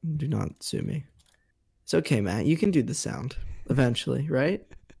sue me. It's okay, Matt. You can do the sound eventually, right?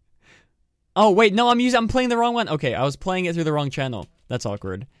 Oh wait, no, I'm playing the wrong one. Okay, I was playing it through the wrong channel. That's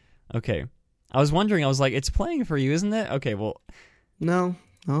awkward. Okay, I was wondering. I was like, it's playing for you, isn't it? Okay, well, No,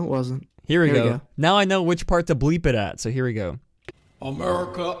 it wasn't. here we Here we go. go. Now I know which part to bleep it at. So here we go.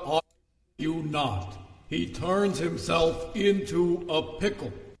 America, I you not. He turns himself into a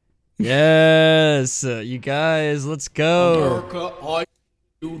pickle. Yes, you guys, let's go. America, I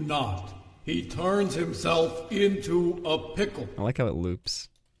you not. He turns himself into a pickle. I like how it loops.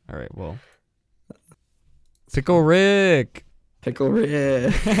 All right, well, Pickle Rick. Pickle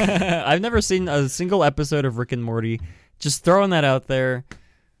Rick. I've never seen a single episode of Rick and Morty Just throwing that out there.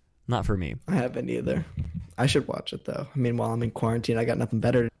 Not for me. I haven't either. I should watch it though. I mean, while I'm in quarantine, I got nothing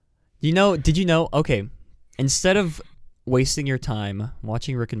better. Did you know? Okay, instead of wasting your time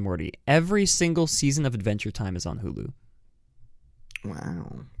watching Rick and Morty, every single season of Adventure Time is on Hulu.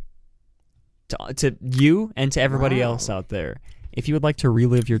 Wow. To you and to everybody else out there, if you would like to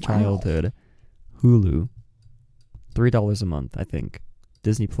relive your childhood, Hulu, $3 a month, I think.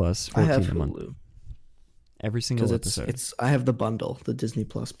 Disney Plus, $14 I have a month. Hulu. Every single Because episode. I have the bundle, the Disney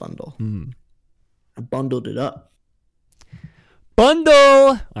Plus bundle. Mm. I bundled it up.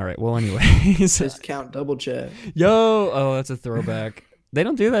 Bundle! All right, well, anyways. Discount double check. Yo! Oh, that's a throwback. They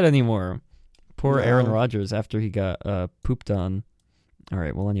don't do that anymore. Poor No. Aaron Rodgers after he got pooped on. All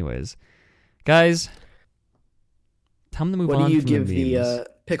right, well, anyways. Guys, time to move on What do you from give the memes. the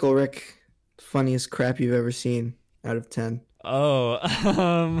Pickle Rick funniest crap you've ever seen out of 10? Oh,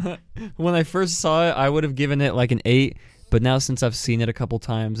 when I first saw it, I would have given it like an 8, but now since I've seen it a couple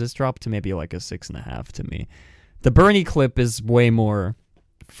times, it's dropped to maybe like a 6.5 to me. The Bernie clip is way more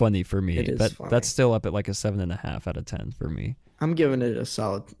funny for me. It is funny. That's still up at like a 7.5 out of 10 for me. I'm giving it a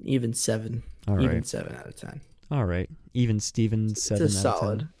solid even 7. All Even right. 7 out of 10. All right, even Steven 7 It's a out of 10.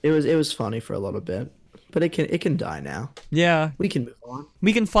 solid. It was funny for a little bit, but it can die now. Yeah, We can move on.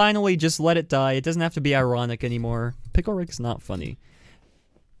 we can finally just let it die. It doesn't have to be ironic anymore. Pickle Rick's not funny.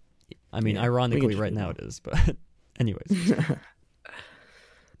 I mean, Yeah, we ironically, can right move now on. it is, but anyways.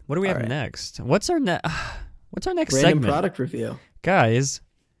 What do we have All right. next? What's our next Random segment? product review. Guys,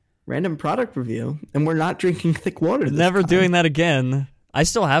 Random product review, and we're not drinking thick water. This never time. doing that again. I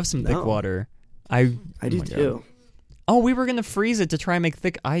still have some thick No. water. I do oh my God. too. Oh, we were gonna freeze it to try and make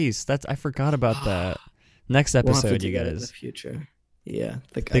thick ice. I forgot about that. Next We'll have to episode, do you that in the guys. future. Yeah,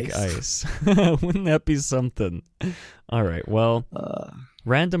 Thick ice. Wouldn't that be something? All right. Well,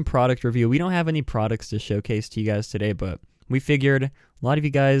 random product review. We don't have any products to showcase to you guys today, but we figured a lot of you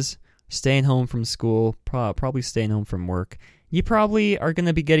guys staying home from school, probably staying home from work, you probably are going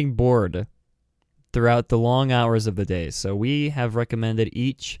to be getting bored throughout the long hours of the day. So we have recommended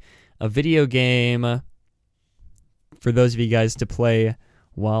each a video game for those of you guys to play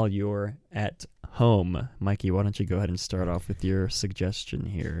while you're at home. Mikey, why don't you go ahead and start off with your suggestion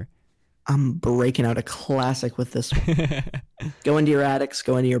here? I'm breaking out a classic with this one. Go into your attics,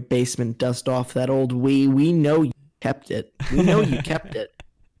 go into your basement, dust off that old Wii. We know you kept it. We know you kept it.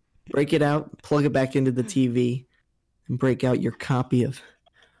 Break it out, plug it back into the TV, and break out your copy of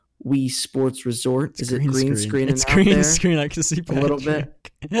Wii Sports Resort. Is it green screen? It's out green there? screen. I can see A little bit.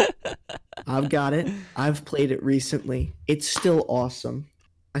 Patrick. I've got it. I've played it recently. It's still awesome.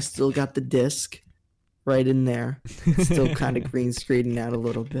 I still got the disc right in there. It's still kind of green screening out a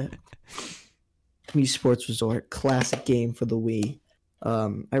little bit. Wii Sports Resort, classic game for the Wii.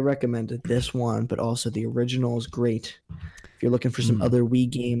 I recommended this one, but also the original is great. If you're looking for some other Wii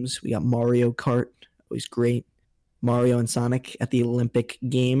games, we got Mario Kart, always great. Mario and Sonic at the Olympic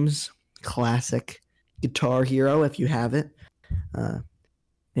Games, classic. Guitar Hero, if you have it.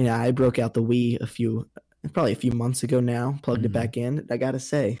 Yeah, I broke out the Wii probably a few months ago now. Plugged it back in. I gotta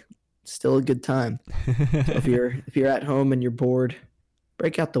say, it's still a good time. So if you're at home and you're bored,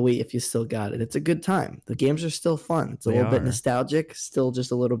 break out the Wii if you still got it. It's a good time. The games are still fun. It's a little bit nostalgic, still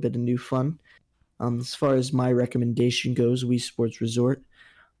just a little bit of new fun. As far as my recommendation goes, Wii Sports Resort.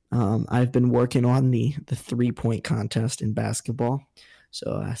 I've been working on the 3-point contest in basketball.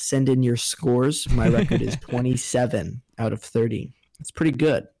 So send in your scores. My record is 27 out of 30. It's pretty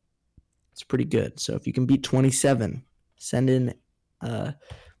good. It's pretty good. So if you can beat 27, send in. You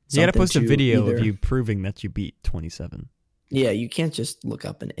gotta post a video either, of you proving that you beat 27. Yeah, you can't just look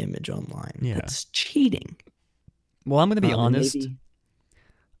up an image online. Yeah. That's cheating. Well, I'm gonna be honest. Maybe,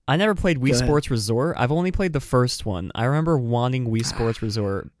 I never played Wii Go ahead. Sports Resort. I've only played the first one. I remember wanting Wii Sports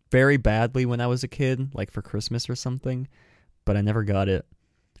Resort very badly when I was a kid, like for Christmas or something, but I never got it.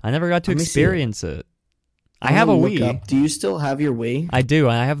 I never got to Let me see it. experience it. I I'm have a gonna look Wii. up- Do you still have your Wii? I do.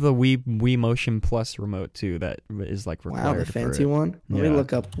 I have the Wii Motion Plus remote too. That is like required. Wow, the for fancy it. one. Let me Yeah.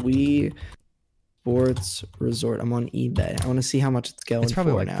 look up Wii Sports Resort. I'm on eBay. I want to see how much it's going It's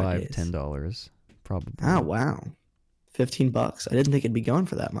probably for like nowadays. $5-10, probably. Oh wow, $15. I didn't think it'd be going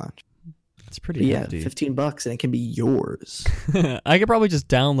for that much. It's But pretty yeah, hefty. $15 and it can be yours. I could probably just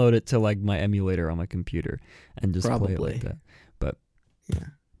download it to like my emulator on my computer and just play it Probably. like that. But Yeah,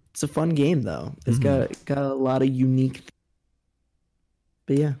 it's a fun game though. It's Mm-hmm. got a lot of unique.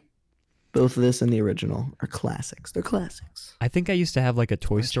 But yeah, both of this and the original are classics. They're classics. I think I used to have like a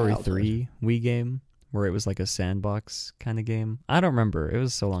Toy My Story childhood. 3 Wii game where it was like a sandbox kind of game. I don't remember. It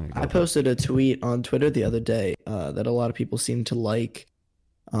was so long ago. I posted a tweet on Twitter the other day that a lot of people seem to like.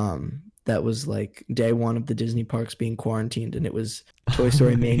 that was like day one of the Disney parks being quarantined, and it was Toy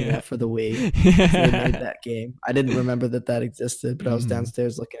Story Mania for the Wii. So they made that game. I didn't remember that existed, but I was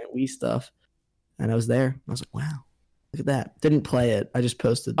downstairs looking at Wii stuff, and I was there. I was like, wow, look at that. Didn't play it. I just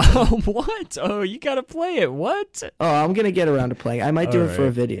posted. Oh, what? Oh, you gotta play it. What? Oh, I'm gonna get around to playing. I might do it for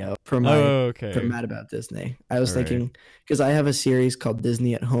a video for my for Mad About Disney. I was thinking because I have a series called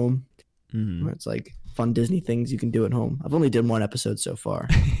Disney at Home, where it's like fun Disney things you can do at home. I've only done one episode so far.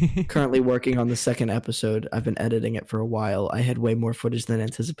 Currently working on the second episode. I've been editing it for a while. I had way more footage than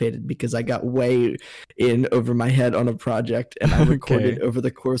anticipated because I got way in over my head on a project, and I recorded over the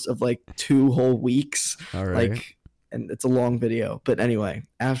course of like 2 whole weeks. All right. And it's a long video. But anyway,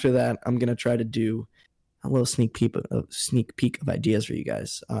 after that, I'm gonna try to do a little sneak peek of ideas for you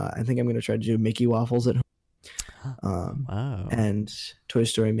guys. I think I'm gonna try to do Mickey Waffles at home. Wow. And Toy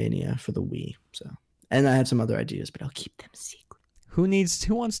Story Mania for the Wii. So, and I have some other ideas, but I'll keep them secret. Who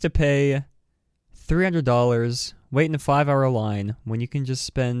wants to pay $300, wait in a 5-hour line when you can just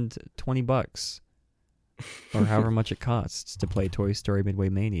spend $20 or however much it costs to play Toy Story Midway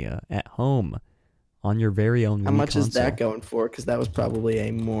Mania at home on your very own How Wii much console? is that going for? Because that was probably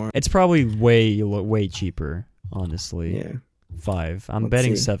a more. It's probably way cheaper, honestly. Yeah. 5. I'm Let's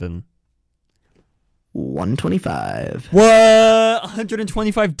betting see. 7. $125. What?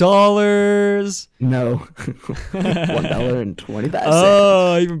 $125? No. $1.25.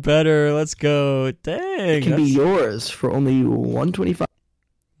 Oh, even better. Let's go. Dang. It can be yours for only $125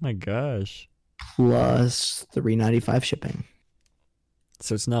 My gosh. plus $3.95 shipping.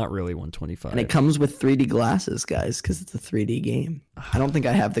 So it's not really 125. And it comes with 3D glasses, guys, because it's a 3D game. I don't think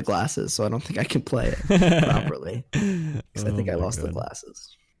I have the glasses, so I don't think I can play it properly. Because I think I lost the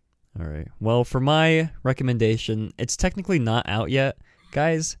glasses. All right. Well, for my recommendation, it's technically not out yet.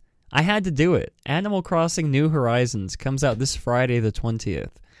 Guys, I had to do it. Animal Crossing New Horizons comes out this Friday the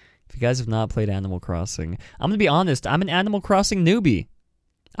 20th. If you guys have not played Animal Crossing, I'm going to be honest, I'm an Animal Crossing newbie.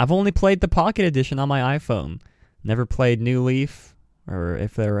 I've only played the Pocket Edition on my iPhone. Never played New Leaf, or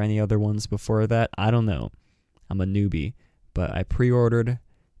if there were any other ones before that, I don't know. I'm a newbie. But I pre-ordered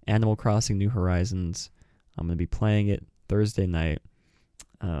Animal Crossing New Horizons. I'm going to be playing it Thursday night.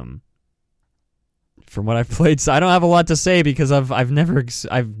 From what I've played, so I don't have a lot to say because I've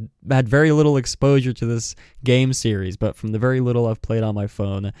had very little exposure to this game series, but from the very little I've played on my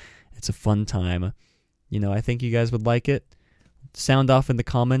phone, it's a fun time. You know, I think you guys would like it. Sound off in the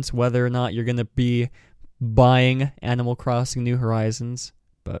comments whether or not you're gonna be buying Animal Crossing New Horizons.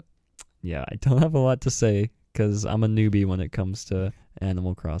 But yeah, I don't have a lot to say because I'm a newbie when it comes to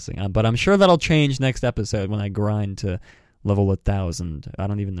Animal Crossing. But I'm sure that'll change next episode when I grind to level 1,000. I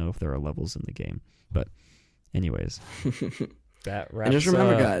don't even know if there are levels in the game. But anyways, that wraps And just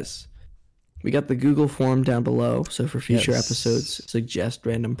remember, up. guys, we got the Google form down below. So for future Yes. episodes, suggest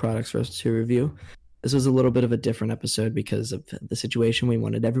random products for us to review. This was a little bit of a different episode because of the situation. We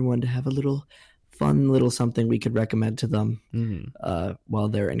wanted everyone to have a little fun little something we could recommend to them while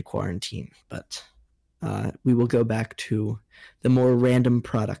they're in quarantine. But we will go back to the more random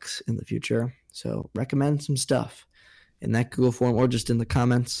products in the future. So recommend some stuff in that Google form or just in the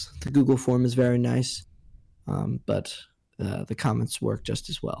comments. The Google form is very nice, but the comments work just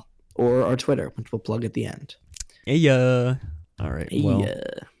as well. Or our Twitter, which we'll plug at the end. Hey, all right. Well, Yeah.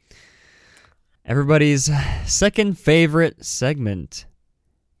 everybody's second favorite segment,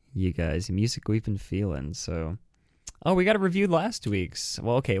 you guys, music we've been feeling. So, we got a review last week's.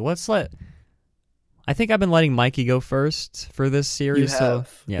 Well, okay, I think I've been letting Mikey go first for this series. You So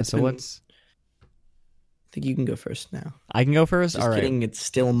have. yeah, It's so been- I think you can go first now. I can go first. Just All right. kidding, it's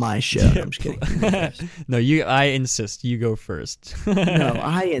still my show. No, I'm just kidding. You go first. No, I insist. You go first. No,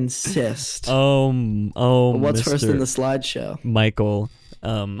 I insist. What's What's first in the slideshow? Michael?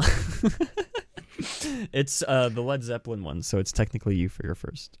 It's the Led Zeppelin one, so it's technically you for your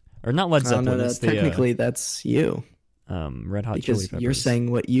first, or not Led Zeppelin. No, It's technically that's you. the Red Hot Chili Because Peppers. you're saying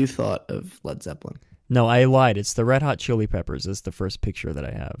what you thought of Led Zeppelin. No, I lied. It's the Red Hot Chili Peppers. It's the first picture that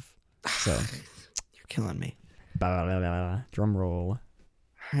I have. So, You're killing me. drum roll.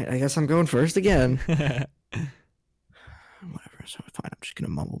 All right, I guess I'm going first again. Whatever, so fine. I'm just going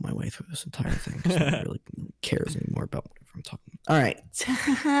to mumble my way through this entire thing because no one really cares anymore about whatever I'm talking about. All right.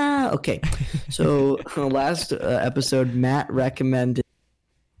 Okay. So, last episode, Matt recommended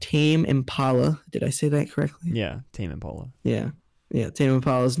Tame Impala. Did I say that correctly? Yeah, Tame Impala. Yeah. Tame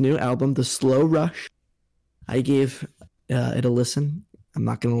Impala's new album, The Slow Rush. I gave it a listen. I'm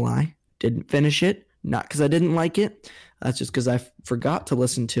not going to lie. Didn't finish it. Not because I didn't like it. That's just because I forgot to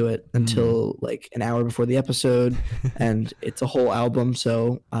listen to it until like an hour before the episode. And it's a whole album,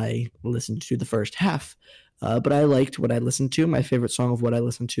 so I listened to the first half But I liked what I listened to. My favorite song of what I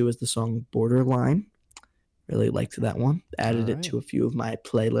listened to is the song Borderline. Really liked that one. Added it to a few of my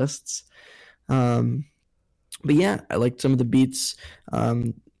playlists. But yeah, I liked some of the beats.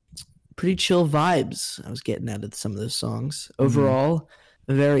 Pretty chill vibes I was getting out of some of those songs. Overall,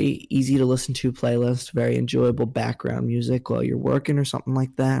 a very easy to listen to playlist. Very enjoyable background music while you're working or something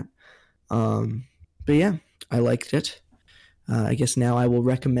like that. But yeah, I liked it. I guess now I will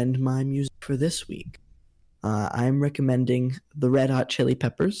recommend my music for this week. I'm recommending the Red Hot Chili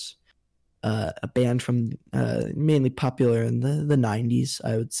Peppers, a band from mainly popular in the 90s,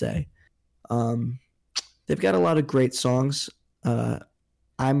 I would say. They've got a lot of great songs.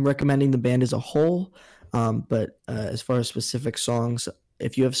 I'm recommending the band as a whole, but as far as specific songs,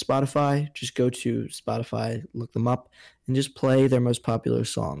 if you have Spotify, just go to Spotify, look them up, and just play their most popular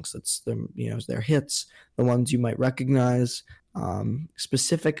songs. That's their hits, the ones you might recognize.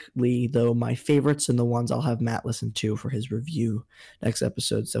 Specifically, though, my favorites and the ones I'll have Matt listen to for his review next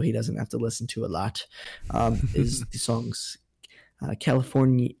episode, so he doesn't have to listen to a lot, is the songs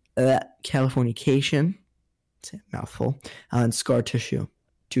Californication, it's a mouthful, and Scar Tissue.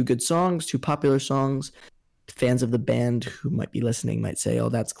 Two good songs, two popular songs. Fans of the band who might be listening might say, oh,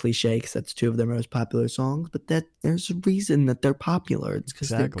 that's cliche because that's two of their most popular songs, but there's a reason that they're popular. It's because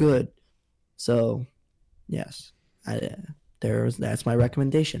they're good. So, yes, that's my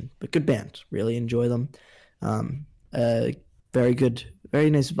recommendation. But good band. Really enjoy them. Very good, very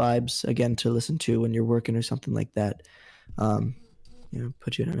nice vibes, again, to listen to when you're working or something like that.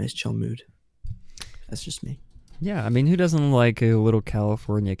 Put you in a nice chill mood. That's just me. Yeah, I mean, who doesn't like a little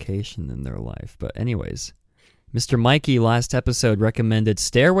Californication in their life? But anyways, Mr. Mikey last episode recommended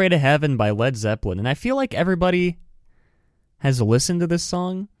Stairway to Heaven by Led Zeppelin, and I feel like everybody has listened to this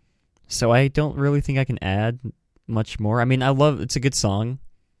song, so I don't really think I can add much more. I mean, it's a good song.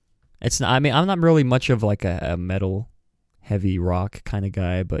 It's not, I mean, I'm not really much of like a metal, heavy rock kind of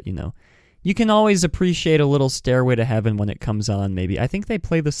guy, but you can always appreciate a little Stairway to Heaven when it comes on, maybe. I think they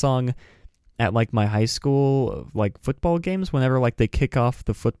play the song at like my high school like football games whenever like they kick off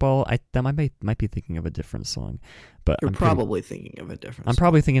the football. I might be thinking of a different song, but I'm probably thinking of a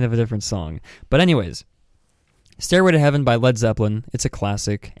different song. But anyways, Stairway to Heaven by Led Zeppelin. It's a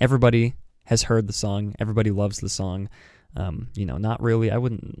classic. Everybody has heard the song. Everybody loves the song. Not really. I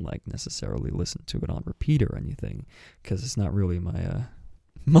wouldn't like necessarily listen to it on repeat or anything because it's not really my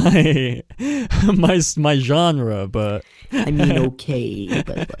my genre. But I mean, okay,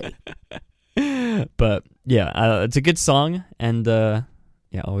 but like. But yeah, it's a good song, and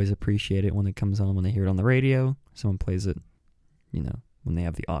always appreciate it when it comes on, when I hear it on the radio. Someone plays it, when they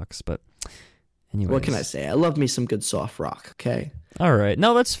have the aux. But anyways, what can I say? I love me some good soft rock. Okay. All right.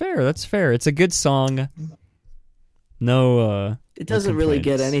 No, that's fair. It's a good song. No, it doesn't really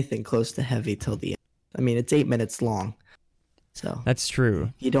get anything close to heavy till the end. I mean, it's 8 minutes long, so that's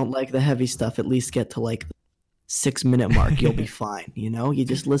true. If you don't like the heavy stuff, at least get to like 6 minute mark. You'll be fine. You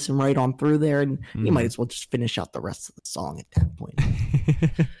just listen right on through there, and you might as well just finish out the rest of the song at that point.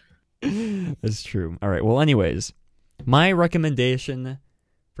 That's true. All right. Well, anyways, my recommendation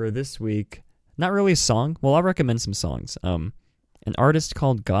for this week, not really a song. Well, I'll recommend some songs. An artist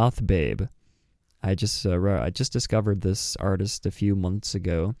called Goth Babe. I just discovered this artist a few months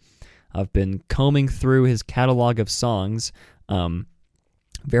ago. I've been combing through his catalog of songs.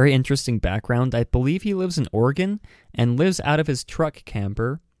 Very interesting background. I believe he lives in Oregon and lives out of his truck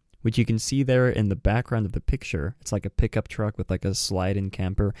camper, which you can see there in the background of the picture. It's like a pickup truck with like a slide-in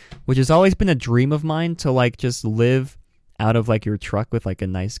camper, which has always been a dream of mine, to like just live out of like your truck with like a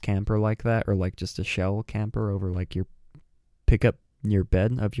nice camper like that, or like just a shell camper over like your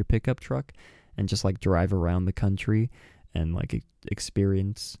bed of your pickup truck, and just like drive around the country and like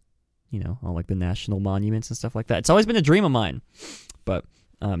experience, all like the national monuments and stuff like that. It's always been a dream of mine. But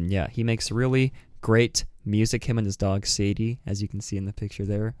he makes really great music, him and his dog Sadie, as you can see in the picture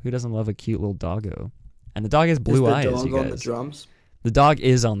there. Who doesn't love a cute little doggo? And the dog has blue eyes, you guys. Is the dog on the drums? The dog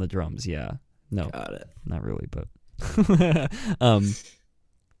is on the drums, yeah. No, got it. Not really, but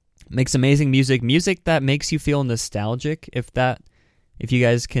makes amazing music that makes you feel nostalgic. If you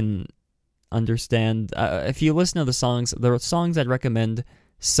guys can understand, if you listen to the songs I'd recommend: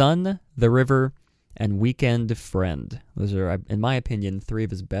 Sun, The River, and Weekend Friend. Those are, in my opinion, three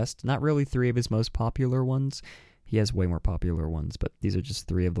of his best. Not really three of his most popular ones. He has way more popular ones, but these are just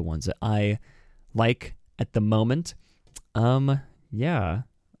three of the ones that I like at the moment. I'm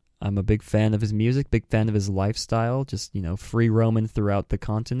a big fan of his music, big fan of his lifestyle, just, free roaming throughout the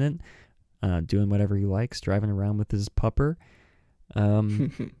continent, doing whatever he likes, driving around with his pupper.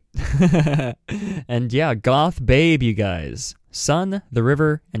 And yeah, Goth Babe, you guys. Sun, The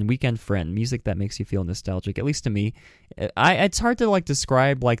River, and Weekend Friend. Music that makes you feel nostalgic, at least to me. It's hard to like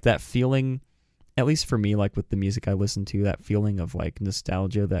describe like that feeling, at least for me, like with the music I listen to, that feeling of like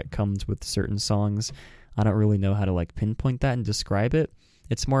nostalgia that comes with certain songs. I don't really know how to like pinpoint that and describe it.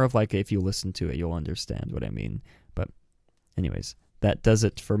 It's more of like if you listen to it, you'll understand what I mean. But anyways, that does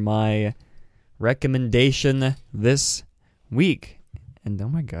it for my recommendation this week. And oh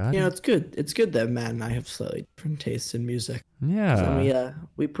my god, it's good. It's good that Matt and I have slightly different tastes in music. yeah, So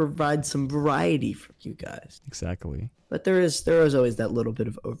we provide some variety for you guys. exactly. But there is always that little bit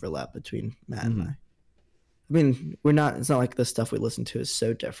of overlap between Matt and I. I mean, it's not like the stuff we listen to is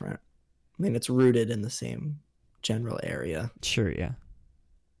so different. I mean, it's rooted in the same general area. Sure, yeah.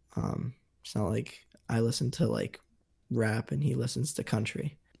 It's not like I listen to like rap and he listens to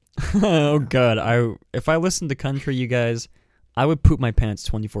country. Oh god, if I listened to country, you guys, I would poop my pants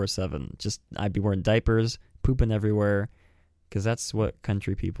 24/7. Just I'd be wearing diapers, pooping everywhere, because that's what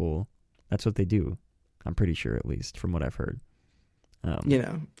country people. That's what they do. I'm pretty sure, at least from what I've heard.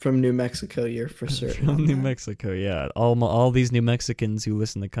 From New Mexico, you're for certain. From on New that. Mexico, yeah. All these New Mexicans who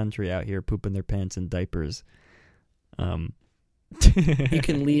listen to country out here pooping their pants in diapers. You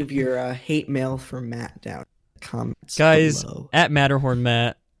can leave your hate mail for Matt down in the comments Guys, below. at Matterhorn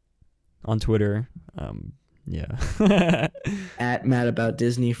Matt on Twitter. Yeah. At Matt About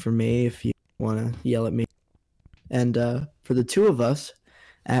Disney for me if you want to yell at me. And for the two of us,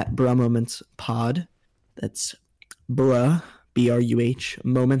 at Bruh Moments Pod. That's Bruh, BRUH,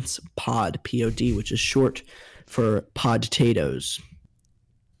 Moments Pod, POD, which is short for Podtatoes.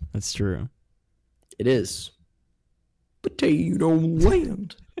 That's true. It is. Potato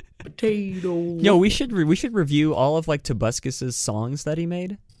land. Potato land. Yo, we should review all of like Tobuscus's songs that he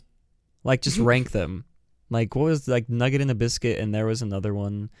made. Like just rank them. Like what was like Nugget and a Biscuit, and there was another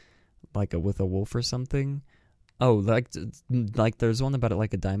one like with a wolf or something. Oh, like there's one about it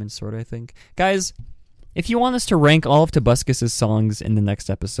like a diamond sword, I think. Guys, if you want us to rank all of Tobuscus's songs in the next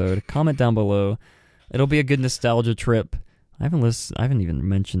episode, comment down below. It'll be a good nostalgia trip. I haven't even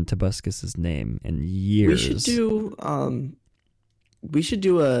mentioned Tobuscus's name in years. We should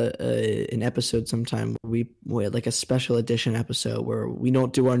do an episode sometime where we like a special edition episode where we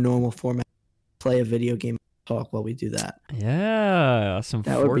don't do our normal format, play a video game, talk while we do that. Yeah, some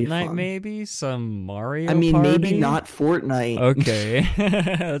That would be Fortnite fun. maybe, some Mario. I mean, maybe Party? not Fortnite. Okay,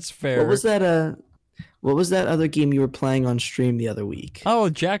 that's fair. What was that? What was that other game you were playing on stream the other week? Oh,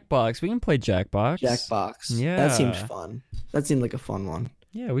 Jackbox. We can play Jackbox. Jackbox. Yeah. That seemed fun. That seemed like a fun one.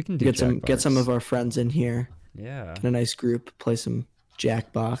 Yeah, we can do Get Jackbox. some of our friends in here. Yeah. Get a nice group. Play some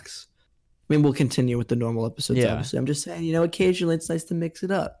Jackbox. I mean, we'll continue with the normal episodes. Yeah. Obviously, I'm just saying. Occasionally it's nice to mix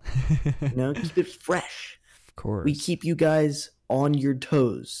it up. Keep it fresh. Of course. We keep you guys on your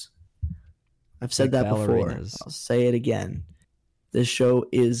toes. I've said Like that before. ballerinas. I'll say it again. This show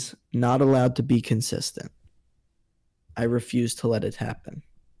is not allowed to be consistent. I refuse to let it happen.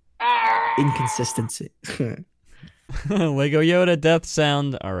 Inconsistency. Lego Yoda death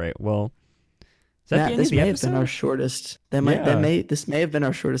sound. All right. Well, is that Matt, the end this of the may have episode? been our shortest. This may have been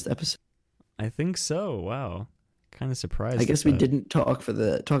our shortest episode. I think so. Wow. Kind of surprised. I guess at we that. didn't talk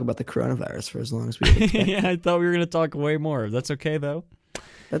about the coronavirus for as long as we expected. Yeah, I thought we were gonna talk way more. That's okay though.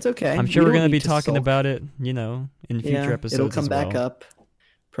 That's okay. I'm sure We we're don't gonna be need to talking sulk. about it. In future episodes. It'll come as back well. up.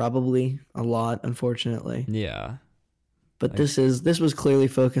 Probably a lot, unfortunately. Yeah. But this was clearly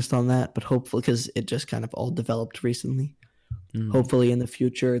focused on that. But hopefully, because it just kind of all developed recently. Mm. Hopefully, in the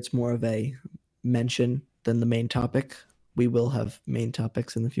future, it's more of a mention than the main topic. We will have main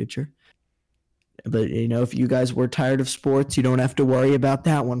topics in the future. But if you guys were tired of sports, you don't have to worry about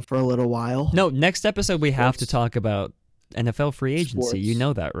that one for a little while. No, next episode we have to Sports. talk about NFL free agency. Sports. You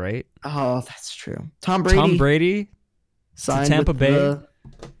know that, right? Oh, that's true. Tom Brady. Tom Brady. signed Tampa with Bay. the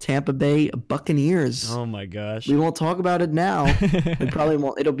Tampa Bay Buccaneers. Oh my gosh. We won't talk about it now. We probably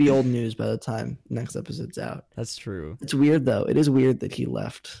won't. It'll be old news by the time next episode's out. That's true. It's weird though. It is weird that he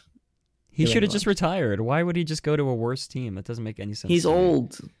left. He Good should have one. just retired. Why would he just go to a worse team? That doesn't make any sense. He's to me.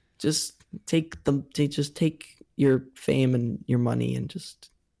 old. Just take your fame and your money and just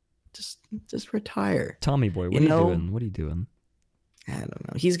retire. Tommy boy, what You are you know- doing? What are you doing? I don't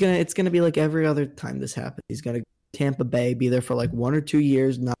know. It's gonna be like every other time this happens. He's gonna go to Tampa Bay, be there for like 1 or 2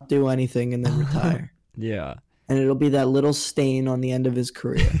 years, not do anything, and then retire. Yeah. And it'll be that little stain on the end of his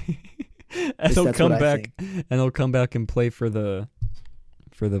career. And he'll that's come what I back and play for the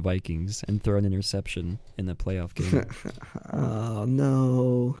Vikings and throw an interception in the playoff game. Oh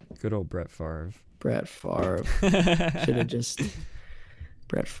no, Good old Brett Favre. Brett Favre should have just.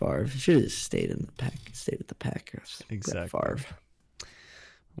 Brett Favre should have stayed with the Packers. Exactly. Brett Favre.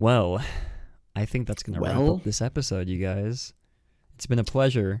 Well, I think that's going to wrap Well? up this episode, you guys. It's been a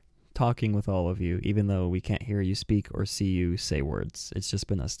pleasure talking with all of you, even though we can't hear you speak or see you say words. It's just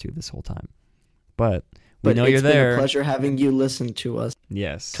been us two this whole time. But we know you're it's been there. a pleasure having you listen to us.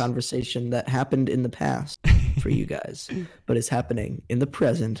 Yes. Conversation that happened in the past for you guys, but is happening in the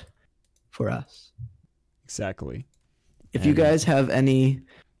present for us. Exactly. If you And- guys have any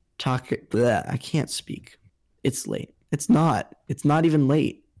I can't speak. It's late. It's not. It's not even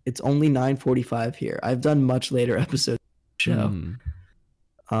late. It's only 9:45 here. I've done much later episodes of the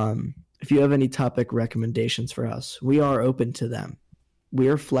show. If you have any topic recommendations for us, we are open to them. We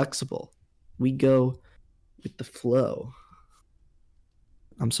are flexible. We go with the flow.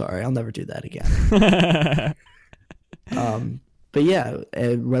 I'm sorry, I'll never do that again. But yeah,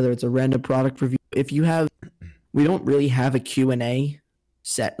 whether it's a random product review, if you have, we don't really have a Q&A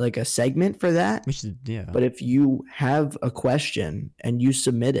set, like a segment for that. We should, yeah. But if you have a question and you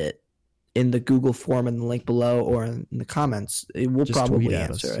submit it in the Google form in the link below or in the comments, we'll just probably tweet at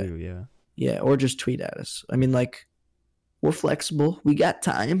us answer it. too, yeah. Yeah, or just tweet at us. I mean, like, we're flexible. We got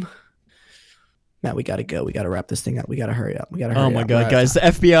time. Matt, we gotta go. We gotta wrap this thing up. We gotta hurry up. Oh my We're out god, of guys, time.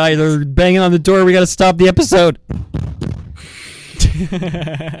 the FBI, they're banging on the door. We gotta stop the episode.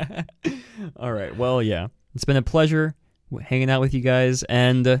 All right, well, yeah. It's been a pleasure hanging out with you guys,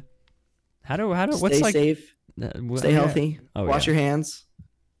 and what's Stay like safe. Stay healthy. Oh, Wash yeah. your hands.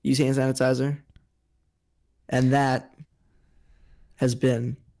 Use hand sanitizer. And that has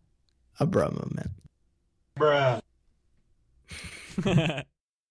been a bro moment. Bruh.